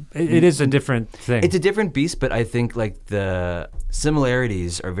 It is a different thing. It's a different beast, but I think like the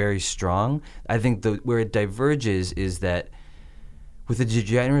similarities are very strong. I think where it diverges is that with a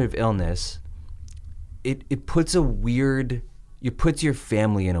degenerative illness, it puts your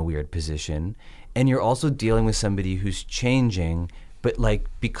family in a weird position. And you're also dealing with somebody who's changing, but like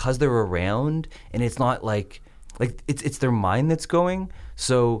because they're around, and it's not like it's their mind that's going.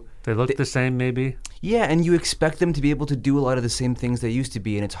 So they look the same, maybe. Yeah, and you expect them to be able to do a lot of the same things they used to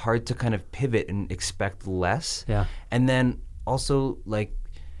be, and it's hard to kind of pivot and expect less. Yeah. And then also like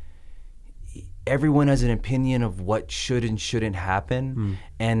everyone has an opinion of what should and shouldn't happen,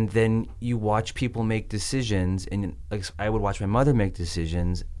 and then you watch people make decisions, and like I would watch my mother make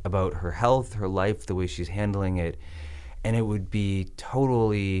decisions about her health, her life, the way she's handling it, and it would be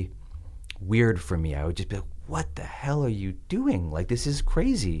totally weird for me. I would just be like, what the hell are you doing? Like, this is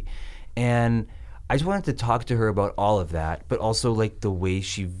crazy. And I just wanted to talk to her about all of that, but also like the way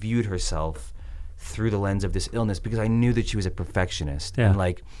she viewed herself through the lens of this illness, because I knew that she was a perfectionist. And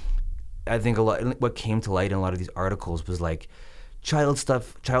like, I think a lot what came to light in a lot of these articles was like childhood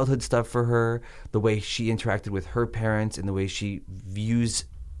stuff for her, the way she interacted with her parents, and the way she views,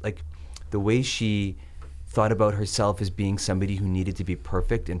 like the way she thought about herself as being somebody who needed to be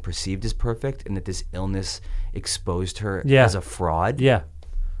perfect and perceived as perfect, and that this illness exposed her as a fraud. Yeah.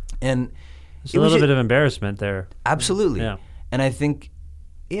 And there's a little bit of embarrassment there. Absolutely. Yeah. And I think,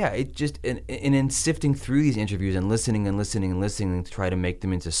 it just, and in sifting through these interviews and listening to try to make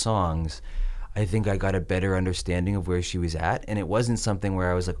them into songs, I think I got a better understanding of where she was at. And it wasn't something where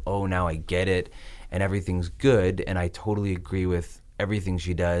I was like, oh, now I get it and everything's good and I totally agree with everything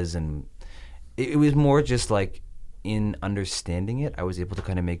she does. And it was more just like in understanding it, I was able to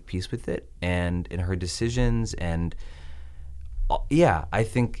kind of make peace with it and in her decisions. And I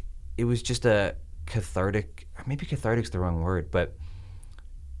think it was just a cathartic, maybe cathartic's the wrong word, but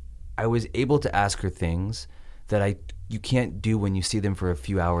I was able to ask her things that you can't do when you see them for a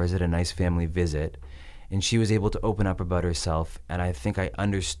few hours at a nice family visit. And she was able to open up about herself, and I think I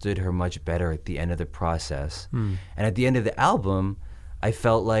understood her much better at the end of the process. And at the end of the album, I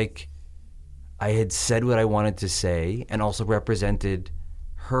felt like I had said what I wanted to say and also represented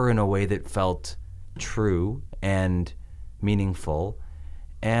her in a way that felt true and meaningful.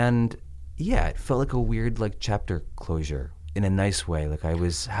 And it felt like a weird like chapter closure in a nice way. Like I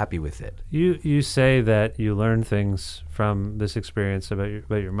was happy with it. You say that you learn things from this experience about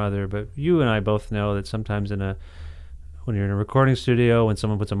your mother, but you and I both know that sometimes when you're in a recording studio, when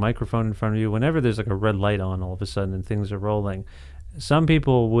someone puts a microphone in front of you, whenever there's like a red light on all of a sudden and things are rolling, some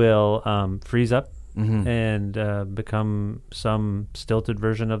people will freeze up and become some stilted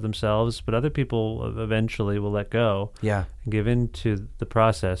version of themselves, but other people eventually will let go and give in to the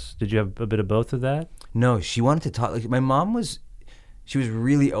process. Did you have a bit of both of that? No, she wanted to talk. Like my mom she was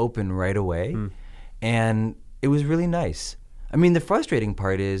really open right away, and it was really nice. I mean, the frustrating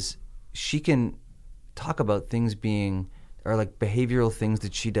part is she can talk about things or like behavioral things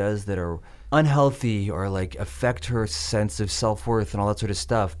that she does that are unhealthy or like affect her sense of self-worth and all that sort of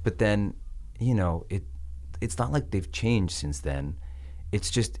stuff. But then, it's not like they've changed since then.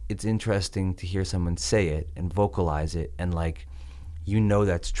 it's interesting to hear someone say it and vocalize it, and like,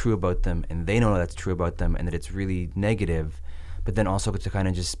 that's true about them, and they know that's true about them, and that it's really negative, but then also to kind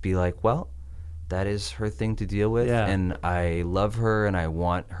of just be like, well, that is her thing to deal with, and I love her, and I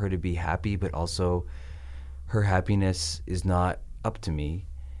want her to be happy, but also her happiness is not up to me,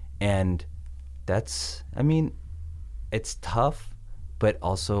 and it's tough, but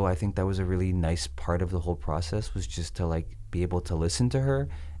also I think that was a really nice part of the whole process, was just to like be able to listen to her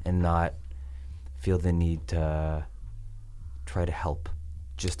and not feel the need to try to help,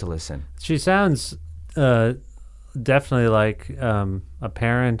 just to listen. She sounds definitely like a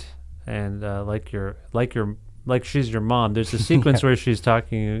parent, and like she's your mom. There's a sequence where she's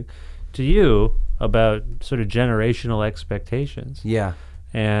talking to you about sort of generational expectations. Yeah,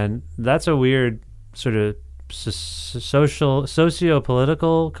 and that's a weird sort of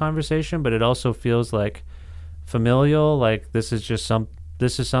socio-political conversation, but it also feels like familial. Like this is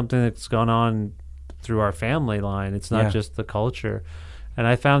something that's gone on through our family line. It's not just the culture. And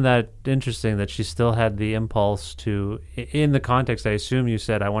I found that interesting that she still had the impulse to, in the context, I assume you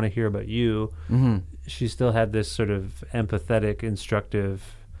said, I want to hear about you. Mm-hmm. She still had this sort of empathetic,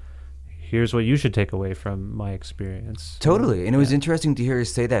 instructive, here's what you should take away from my experience. Totally. And it was interesting to hear her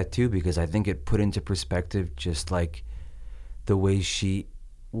say that too, because I think it put into perspective just like the way she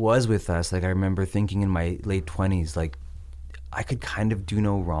was with us. Like I remember thinking in my late 20s, like I could kind of do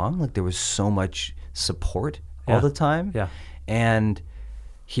no wrong. Like there was so much support all the time. Yeah. And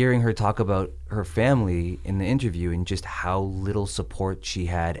hearing her talk about her family in the interview and just how little support she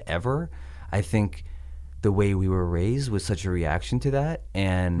had ever, I think the way we were raised was such a reaction to that.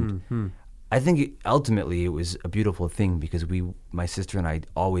 And I think ultimately it was a beautiful thing, because my sister and I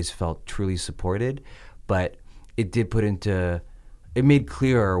always felt truly supported, but it made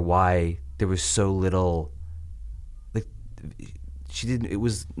clearer why there was so little, like, it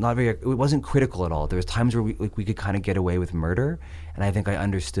wasn't critical at all. There was times where we could kind of get away with murder, and I think I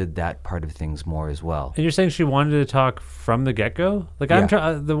understood that part of things more as well. And you're saying she wanted to talk from the get-go? Like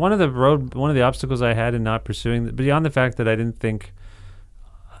one of the obstacles I had in not pursuing, beyond the fact that I didn't think,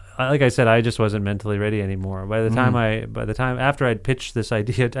 like I said, I just wasn't mentally ready anymore. By the time after I'd pitched this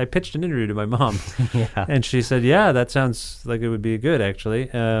idea, I pitched an interview to my mom, and she said, "Yeah, that sounds like it would be good."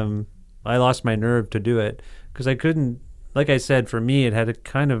 Actually, I lost my nerve to do it because I couldn't. Like I said, for me, it had a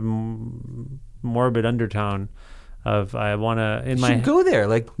kind of morbid undertone of I want to in you my should go there.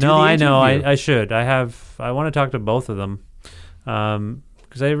 Like no, I know I should. I want to talk to both of them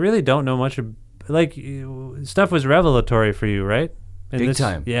because I really don't know much. Like stuff was revelatory for you, right? Big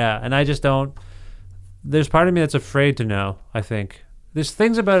time. Yeah, and I just don't. There's part of me that's afraid to know. I think there's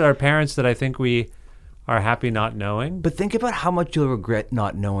things about our parents that I think we are happy not knowing. But think about how much you'll regret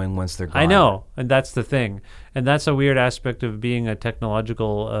not knowing once they're gone. I know, and that's the thing. And that's a weird aspect of being a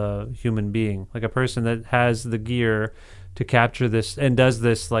technological human being, like a person that has the gear to capture this and does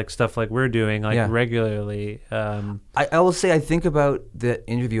this like stuff like we're doing regularly. I will say I think about the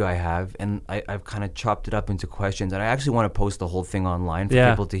interview I have, and I've kind of chopped it up into questions, and I actually want to post the whole thing online for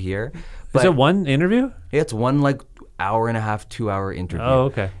people to hear. But is it one interview? Yeah, it's one like hour and a half, 2-hour interview. Oh,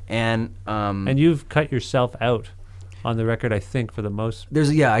 okay. And you've cut yourself out on the record, I think, for the most.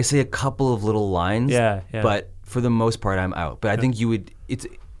 I say a couple of little lines. Yeah. But for the most part, I'm out. But I think you would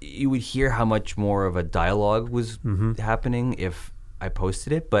hear how much more of a dialogue was happening if I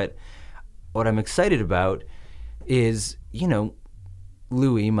posted it. But what I'm excited about is,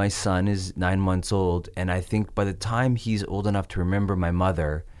 Louis, my son, is 9 months old, and I think by the time he's old enough to remember my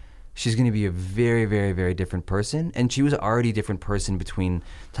mother, she's going to be a very, very, very different person. And she was already a different person between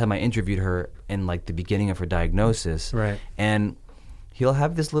the time I interviewed her and like the beginning of her diagnosis. Right. And he'll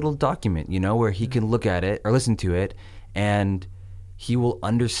have this little document, where he can look at it or listen to it, and he will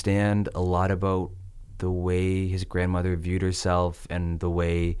understand a lot about the way his grandmother viewed herself and the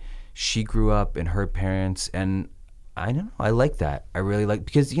way she grew up and her parents. And I don't know, I like that. I really like,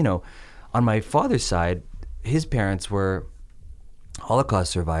 because, on my father's side, his parents were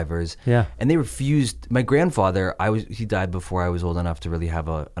Holocaust survivors. Yeah. And they refused. My grandfather, he died before I was old enough to really have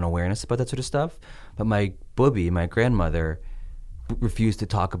an awareness about that sort of stuff. But my booby, my grandmother, refused to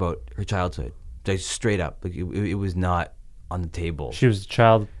talk about her childhood. Like, straight up. Like it was not on the table. She was a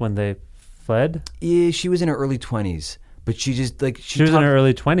child when they fled? Yeah, she was in her early 20s. But she just she was in her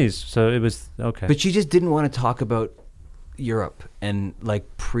early 20s, so it was okay. But she just didn't want to talk about Europe and like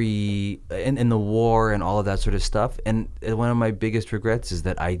and the war and all of that sort of stuff. And one of my biggest regrets is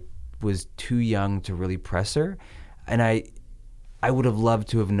that I was too young to really press her, and I would have loved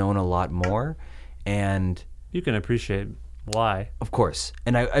to have known a lot more. And you can appreciate why, of course.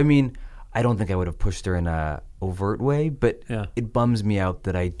 And I mean, I don't think I would have pushed her in a overt way, but it bums me out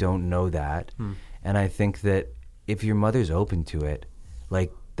that I don't know that. And I think that if your mother's open to it,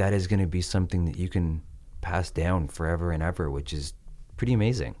 like, that is going to be something that you can pass down forever and ever, which is pretty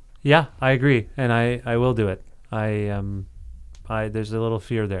amazing. Yeah, I agree, and I will do it. There's a little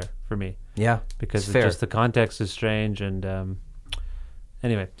fear there for me. Yeah, because it's fair. Just the context is strange. And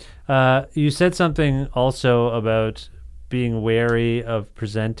anyway, you said something also about being wary of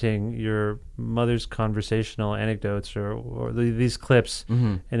presenting your mother's conversational anecdotes or these clips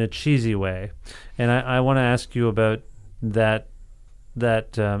in a cheesy way, and I want to ask you about that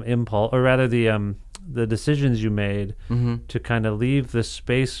impulse, or rather the decisions you made to kind of leave the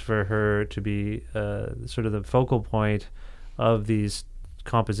space for her to be sort of the focal point of these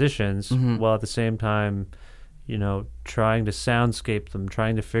compositions, while at the same time, trying to soundscape them,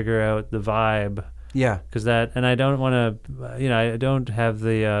 trying to figure out the vibe. Yeah, because and I don't want to, I don't have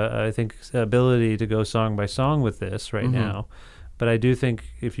the, I think, ability to go song by song with this right now, but I do think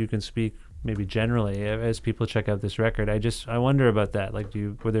if you can speak maybe generally as people check out this record, I wonder about that. Like,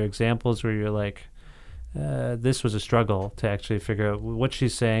 were there examples where you're like, this was a struggle to actually figure out what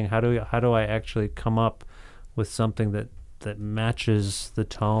she's saying? How do I actually come up with something that matches the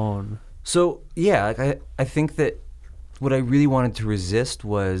tone? So yeah, I think that what I really wanted to resist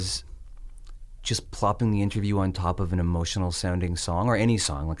was just plopping the interview on top of an emotional sounding song, or any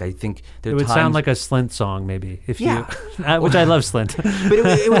song. Like, I think there it would sound like a Slint song, maybe, if you, which I love Slint. But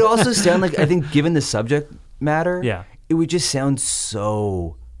it would also sound like, I think, given the subject matter, it would just sound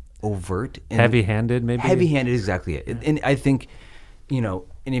so overt and heavy-handed, maybe. Heavy-handed, exactly it. And I think, and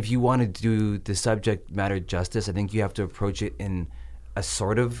if you want to do the subject matter justice, I think you have to approach it in a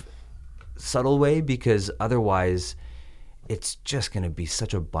sort of subtle way, because otherwise it's just going to be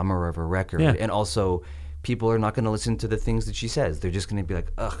such a bummer of a record. And also, people are not going to listen to the things that she says. They're just going to be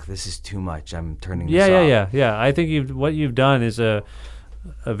like, ugh, this is too much. I'm turning this off. Yeah. I think what you've done is a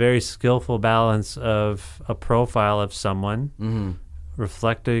very skillful balance of a profile of someone,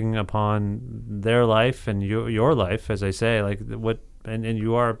 reflecting upon their life and your life, as I say, like and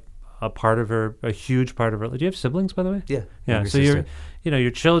you are a huge part of her. Do you have siblings, by the way? Yeah. So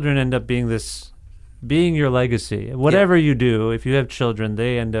your children end up being your legacy. Whatever you do, if you have children,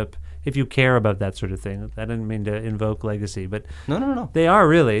 they end up, if you care about that sort of thing. I didn't mean to invoke legacy, but no. They are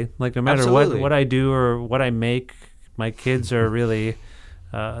really, like, no matter Absolutely. what I do or what I make, my kids are really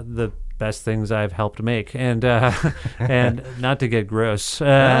the best things I've helped make. And and not to get gross,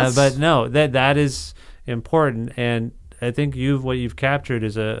 but no, that is important. And I think what you've captured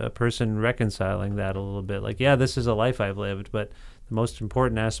is a person reconciling that a little bit. Like, yeah, this is a life I've lived, but the most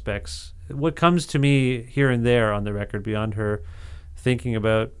important aspects, what comes to me here and there on the record, beyond her thinking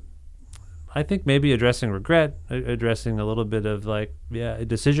about, I think, maybe addressing regret, addressing a little bit of, like,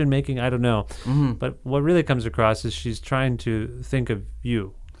 decision making, I don't know. But what really comes across is she's trying to think of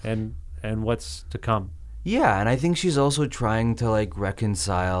you and what's to come. Yeah, and I think she's also trying to, like,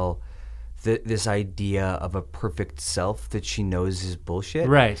 reconcile this idea of a perfect self that she knows is bullshit.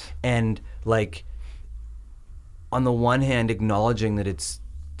 Right. And, like, on the one hand, acknowledging that it's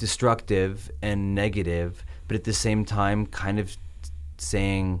destructive and negative, but at the same time kind of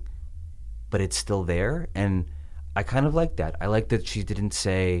saying, but it's still there. And I kind of like that. I like that she didn't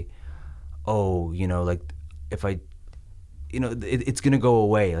say, oh, like, if I, it's going to go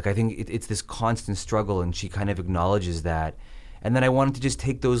away. Like, I think it's this constant struggle, and she kind of acknowledges that. And then I wanted to just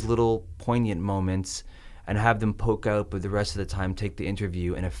take those little poignant moments and have them poke out, but the rest of the time take the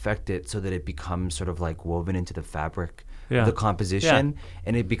interview and affect it so that it becomes sort of like woven into the fabric of the composition,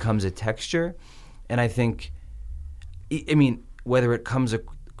 and it becomes a texture. And I think, I mean, whether it comes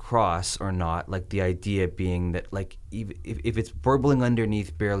across or not, like, the idea being that, like, if it's burbling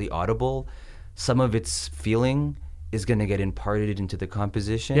underneath, barely audible, some of its feeling is going to get imparted into the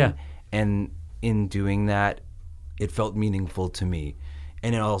composition. And in doing that, it felt meaningful to me.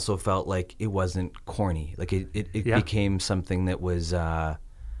 And it also felt like it wasn't corny. Like, it became something that was, like,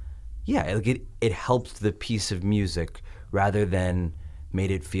 it helped the piece of music rather than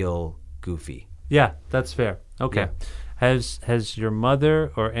made it feel goofy. Yeah, that's fair. Okay. Yeah. Has your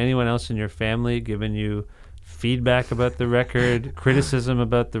mother or anyone else in your family given you feedback about the record, criticism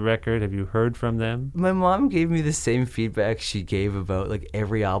about the record? Have you heard from them? My mom gave me the same feedback she gave about, like,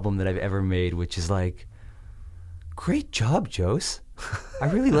 every album that I've ever made, which is like, great job, Jose. I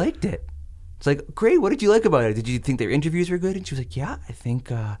really liked it. It's like, great, what did you like about it? Did you think their interviews were good? And she was like, yeah, I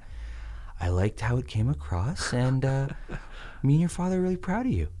think I liked how it came across, and me and your father are really proud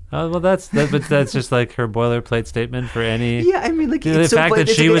of you. Well, that's just like her boilerplate statement for any. Yeah, I mean, like, the fact that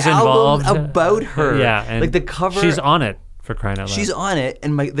she was involved about her. Yeah, and like, the cover. She's on it. for crying out loud. She's on it,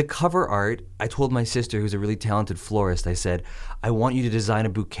 and the cover art, I told my sister, who's a really talented florist, I said, I want you to design a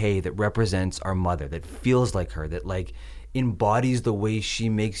bouquet that represents our mother, that feels like her, that like embodies the way she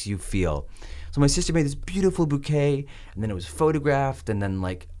makes you feel. So my sister made this beautiful bouquet, and then it was photographed, and then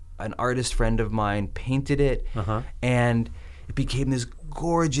like an artist friend of mine painted it, and it became this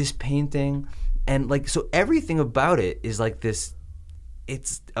gorgeous painting. And like, so everything about it is like this,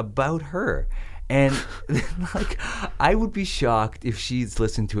 it's about her. And like, I would be shocked if she's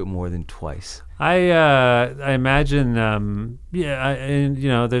listened to it more than twice. I imagine, and you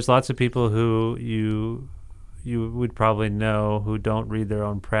know, there's lots of people who you would probably know who don't read their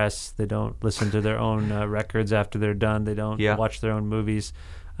own press. They don't listen to their own records after they're done. They don't watch their own movies.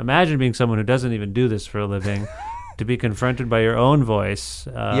 Imagine being someone who doesn't even do this for a living, to be confronted by your own voice,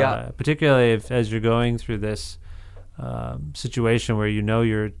 particularly as you're going through this situation where you know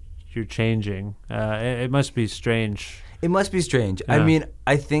you're changing. It must be strange. It must be strange. Yeah. I mean,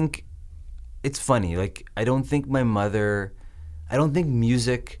 I think it's funny. Like, I don't think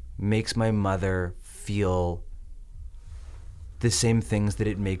music makes my mother feel the same things that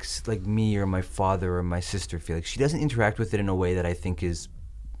it makes like me or my father or my sister feel. Like, she doesn't interact with it in a way that I think is,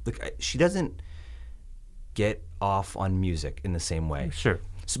 like, she doesn't get off on music in the same way. Sure.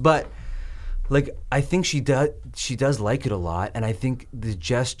 But like, I think she does like it a lot, and I think the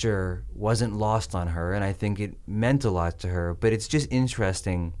gesture wasn't lost on her, and I think it meant a lot to her. But it's just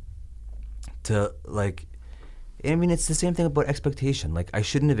interesting to, like, I mean, it's the same thing about expectation. Like, I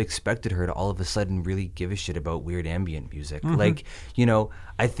shouldn't have expected her to all of a sudden really give a shit about weird ambient music. Mm-hmm. Like, you know,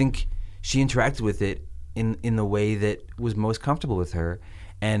 I think she interacted with it in the way that was most comfortable with her,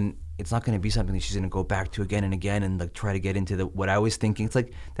 and it's not going to be something that she's going to go back to again and again and like try to get into what I was thinking. It's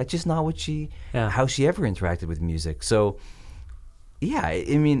like, that's just not what how she ever interacted with music. So, yeah,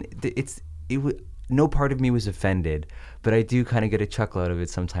 I mean, no part of me was offended, but I do kind of get a chuckle out of it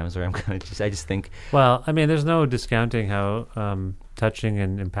sometimes, where I just think. Well, I mean, there's no discounting how touching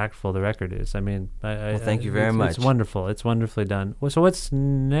and impactful the record is. I mean, well, thank you very much. It's wonderful. It's wonderfully done. So what's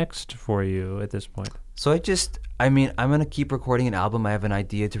next for you at this point? So I'm going to keep recording an album. I have an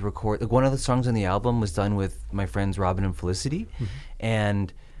idea to record. Like, one of the songs on the album was done with my friends Robin and Felicity. Mm-hmm.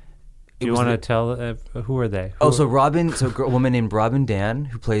 And do you want to tell, who are they? So Robin, a woman named Robin Dan,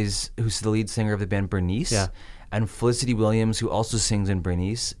 who's the lead singer of the band Bernice. Yeah. And Felicity Williams, who also sings in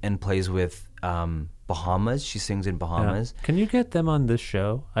Bernice and plays with Bahamas. She sings in Bahamas. Yeah. Can you get them on this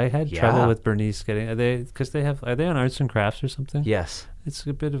show? I had trouble with Bernice getting. Are they on Arts and Crafts or something? Yes. It's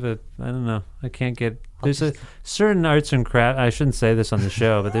a bit of a, I don't know. I can't get. There's a certain arts and craft. I shouldn't say this on the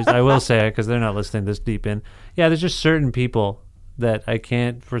show, but I will say it because they're not listening this deep in. Yeah, there's just certain people that I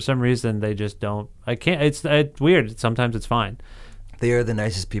can't. For some reason, they just don't. I can't. It's weird. Sometimes it's fine. They are the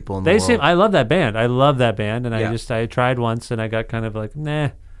nicest people in the world. I love that band. and I tried once, and I got kind of like, nah.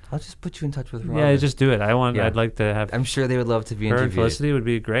 I'll just put you in touch with Robin. Yeah, just do it. I'd like to have. I'm sure they would love to be interviewed. Felicity would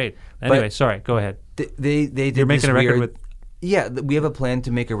be great. Anyway, sorry. Go ahead. They did. You're making a record with. Yeah, we have a plan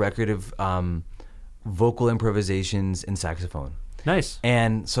to make a record of vocal improvisations and saxophone. Nice.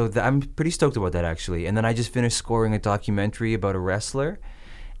 And so I'm pretty stoked about that, actually. And then I just finished scoring a documentary about a wrestler,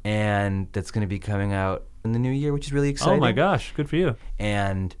 and that's going to be coming out in the new year, which is really exciting. Oh my gosh, good for you.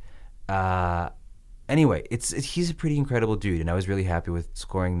 And anyway, he's a pretty incredible dude, and I was really happy with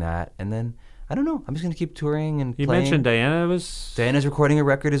scoring that. And then, I don't know, I'm just going to keep touring and playing. You mentioned Diana's recording a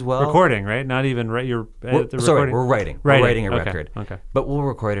record as well. Recording, right? Not even right. We're writing. We're writing a record. Okay. But we'll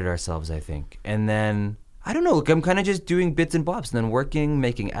record it ourselves, I think. And then, I don't know, look, I'm kind of just doing bits and bobs, and then working,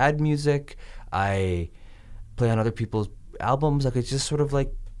 making ad music. I play on other people's albums. Like, it's just sort of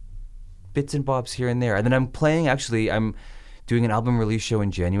like bits and bobs here and there. And then I'm doing an album release show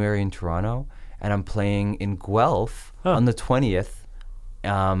in January in Toronto, and I'm playing in Guelph on the 20th.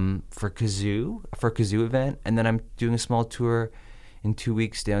 For Kazoo event, and then I'm doing a small tour in 2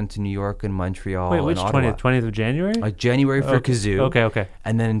 weeks down to New York and Montreal. Wait, which 20th of January? January for Kazoo. Okay.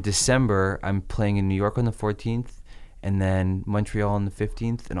 And then in December, I'm playing in New York on the 14th, and then Montreal on the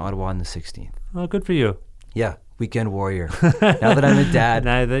 15th, and Ottawa on the 16th. Oh, good for you. Yeah, weekend warrior. Now that I'm a dad.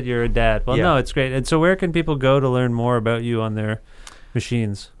 Now that you're a dad. Well, no, it's great. And so where can people go to learn more about you on their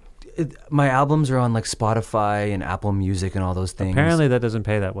machines? My albums are on like Spotify and Apple Music and all those things. Apparently that doesn't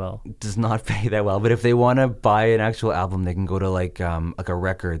pay that well. It does not pay that well. But if they want to buy an actual album, they can go to like a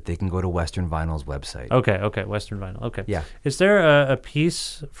record. They can go to Western Vinyl's website. Okay, Western Vinyl. Okay. Yeah. Is there a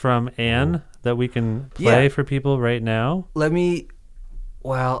piece from Anne that we can play for people right now?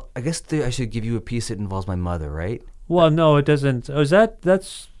 Well, I guess I should give you a piece that involves my mother, right? Well, no, it doesn't. Oh,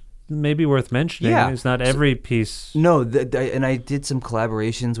 that's maybe worth mentioning. Yeah. It's not every piece. No, and I did some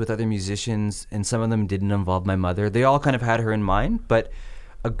collaborations with other musicians, and some of them didn't involve my mother. They all kind of had her in mind, but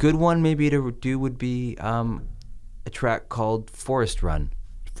a good one maybe to do would be a track called Forest Run.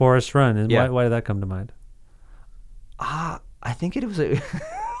 Forest Run. And Yeah. why did that come to mind? I think it was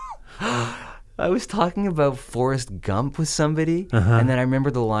I was talking about Forrest Gump with somebody, and then I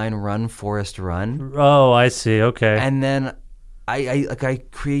remember the line "Run, Forrest, Run." Oh, I see. Okay. And then I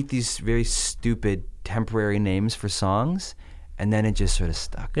create these very stupid temporary names for songs, and then it just sort of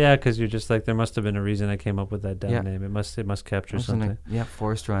stuck. Yeah, because you're just like, there must have been a reason I came up with that damn Yeah. name. It must capture something. Yeah,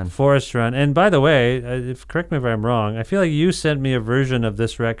 Forest Run. Forest Run. And by the way, correct me if I'm wrong, I feel like you sent me a version of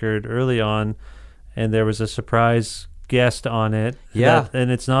this record early on, and there was a surprise guest on it. Yeah.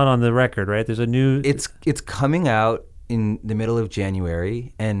 And it's not on the record, right? There's a new... It's coming out in the middle of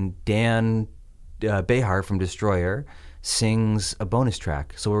January, and Dan Behar from Destroyer sings a bonus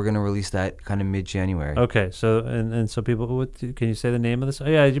track. So we're going to release that kind of mid-January. Okay, so and so people, can you say the name of this? Oh,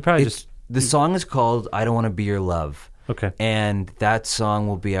 yeah, you probably The song is called "I Don't Want to Be Your Love." Okay. And that song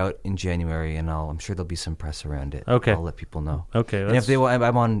will be out in January, and I'm sure there'll be some press around it. Okay. I'll let people know. Okay. And if they want,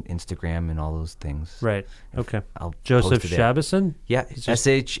 I'm on Instagram and all those things. Right. Okay. I'll Joseph post it Shabason? Yeah,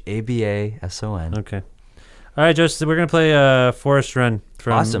 Shabason. Okay. All right, Joseph, we're going to play Forest Run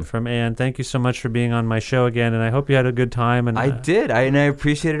from Anne. Thank you so much for being on my show again, and I hope you had a good time. And I did, and I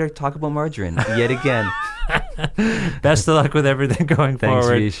appreciated our talk about margarine yet again. Best of luck with everything going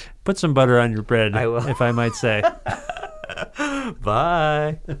forward. Vish. Put some butter on your bread, I will. if I might say.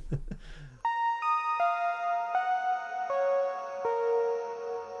 Bye.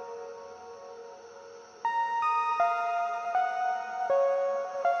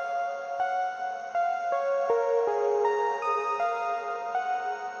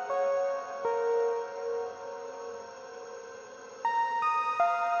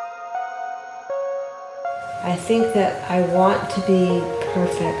 I think that I want to be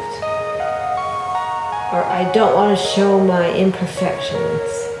perfect, or I don't want to show my imperfections.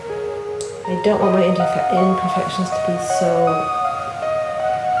 I don't want my imperfections to be so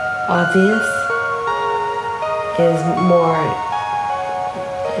obvious. Is more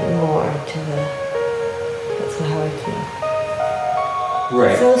and more to the, that's how I feel.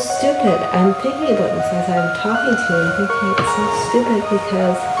 Right. It's so stupid. I'm thinking about this as I'm talking to you. I'm thinking it's so stupid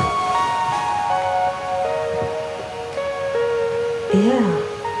because, yeah,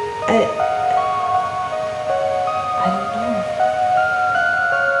 I don't know.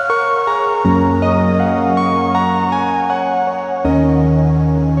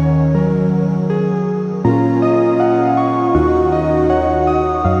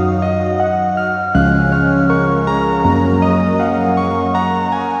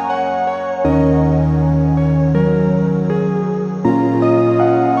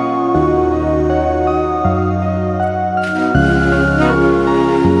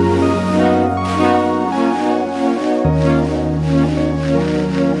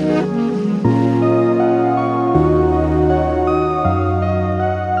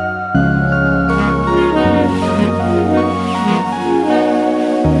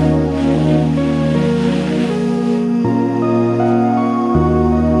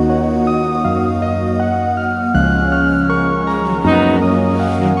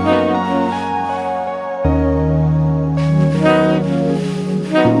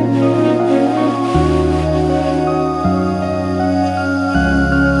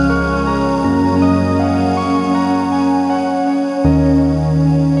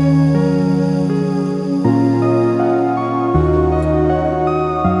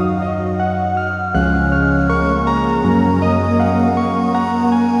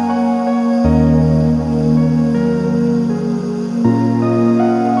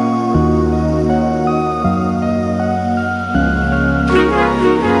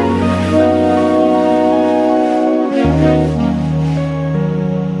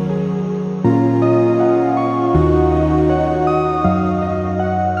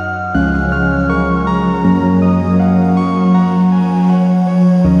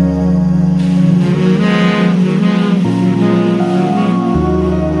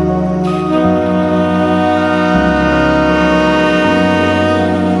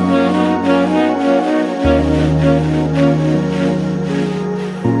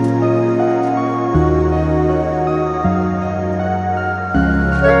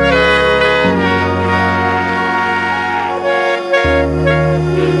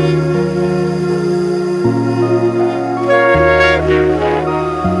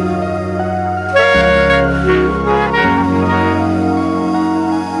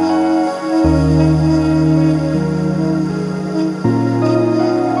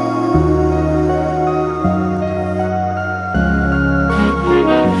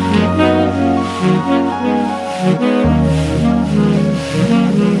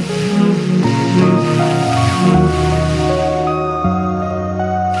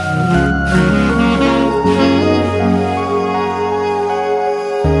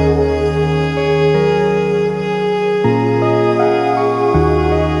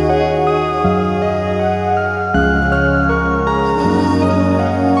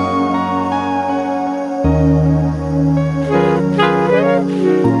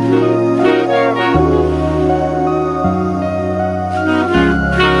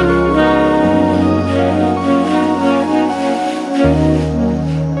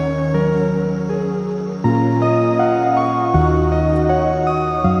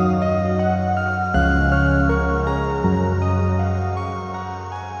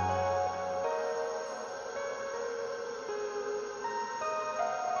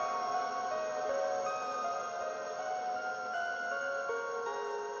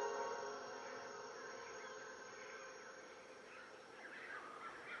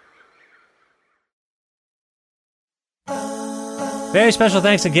 Very special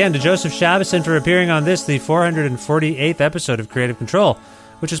thanks again to Joseph Shabason for appearing on this, the 448th episode of Creative Control,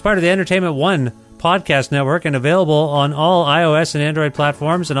 which is part of the Entertainment One podcast network and available on all iOS and Android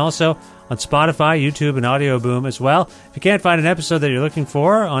platforms, and also on Spotify, YouTube, and Audio Boom as well. If you can't find an episode that you're looking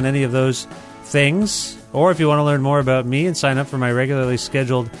for on any of those things, or if you want to learn more about me and sign up for my regularly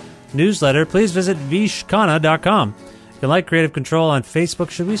scheduled newsletter, please visit vishkhanna.com. You can like Creative Control on Facebook.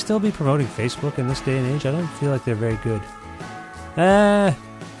 Should we still be promoting Facebook in this day and age? I don't feel like they're very good.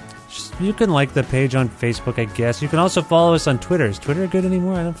 You can like the page on Facebook, I guess. You can also follow us on Twitter. Is Twitter good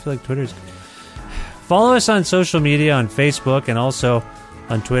anymore? I don't feel like Twitter's good. Follow us on social media on Facebook and also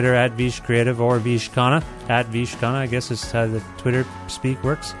on Twitter at Vish Creative or Vishkhanna. At Vishkhanna, I guess is how the Twitter speak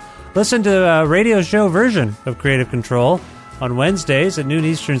works. Listen to a radio show version of Creative Control on Wednesdays at noon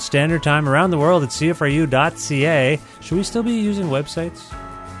Eastern Standard Time around the world at CFRU.ca. Should we still be using websites?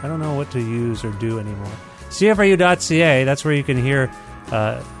 I don't know what to use or do anymore. CFRU.ca, that's where you can hear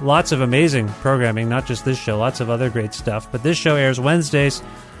lots of amazing programming, not just this show, lots of other great stuff. But this show airs Wednesdays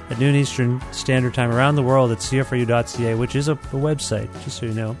at noon Eastern Standard Time around the world at CFRU.ca, which is a website, just so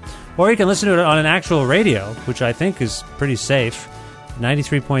you know. Or you can listen to it on an actual radio, which I think is pretty safe,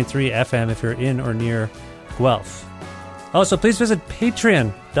 93.3 FM if you're in or near Guelph. Also, please visit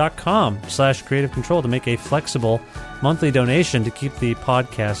patreon.com/Creative Control to make a flexible monthly donation to keep the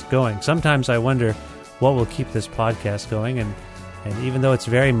podcast going. Sometimes I wonder what will keep this podcast going, and even though it's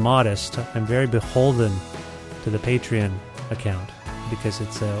very modest, I'm very beholden to the Patreon account, because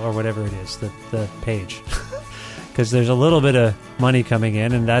it's, or whatever it is, the page. Because there's a little bit of money coming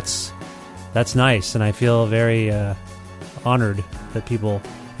in, and that's nice, and I feel very honored that people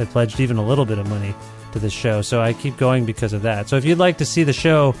have pledged even a little bit of money to this show, so I keep going because of that. So if you'd like to see the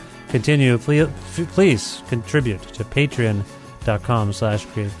show continue, please contribute to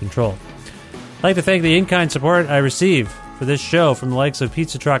patreon.com/Creative Control. I'd like to thank the in-kind support I receive for this show from the likes of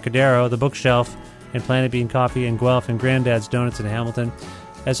Pizza Trocadero, The Bookshelf, and Planet Bean Coffee in Guelph, and Granddad's Donuts in Hamilton.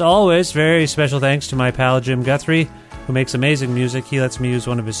 As always, very special thanks to my pal Jim Guthrie, who makes amazing music. He lets me use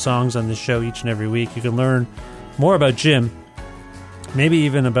one of his songs on this show each and every week. You can learn more about Jim, maybe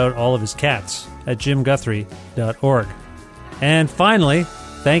even about all of his cats, at jimguthrie.org. And finally,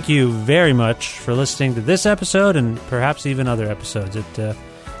 thank you very much for listening to this episode and perhaps even other episodes. It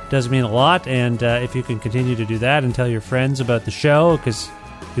does mean a lot, and if you can continue to do that and tell your friends about the show, because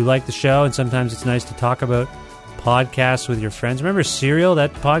you like the show, and sometimes it's nice to talk about podcasts with your friends. Remember Serial,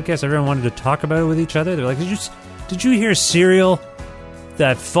 that podcast? Everyone wanted to talk about it with each other. They're like, did you hear Serial?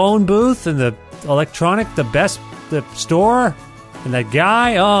 That phone booth and the electronic, the store, and that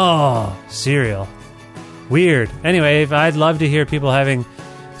guy? Oh, Serial. Weird. Anyway, I'd love to hear people having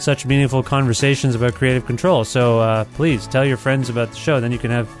such meaningful conversations about Creative Control. So please tell your friends about the show. Then you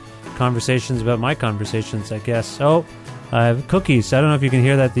can have conversations about my conversations, I guess. Oh, I have cookies. I don't know if you can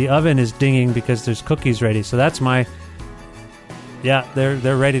hear that. The oven is dinging because there's cookies ready. So that's my... Yeah,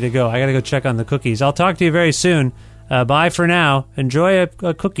 they're ready to go. I got to go check on the cookies. I'll talk to you very soon. Bye for now. Enjoy a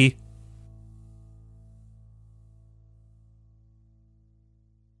cookie.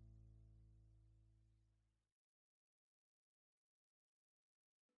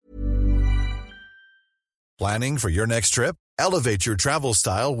 Planning for your next trip? Elevate your travel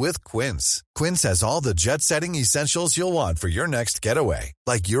style with Quince. Quince has all the jet-setting essentials you'll want for your next getaway,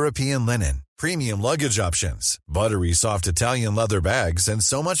 like European linen, premium luggage options, buttery soft Italian leather bags, and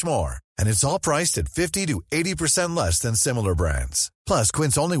so much more. And it's all priced at 50 to 80% less than similar brands. Plus,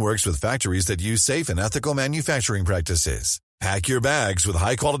 Quince only works with factories that use safe and ethical manufacturing practices. Pack your bags with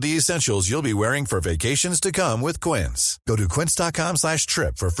high-quality essentials you'll be wearing for vacations to come with Quince. Go to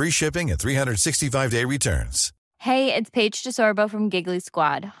quince.com/trip for free shipping and 365-day returns. Hey, it's Paige DeSorbo from Giggly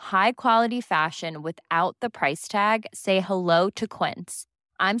Squad. High quality fashion without the price tag. Say hello to Quince.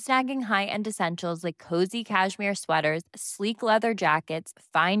 I'm snagging high-end essentials like cozy cashmere sweaters, sleek leather jackets,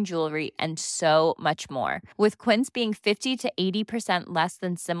 fine jewelry, and so much more. With Quince being 50 to 80% less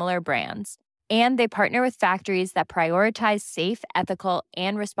than similar brands. And they partner with factories that prioritize safe, ethical,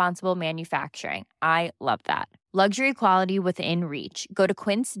 and responsible manufacturing. I love that. Luxury quality within reach. Go to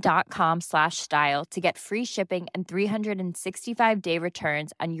quince.com/style to get free shipping and 365-day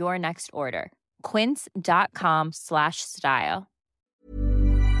returns on your next order. Quince.com/style.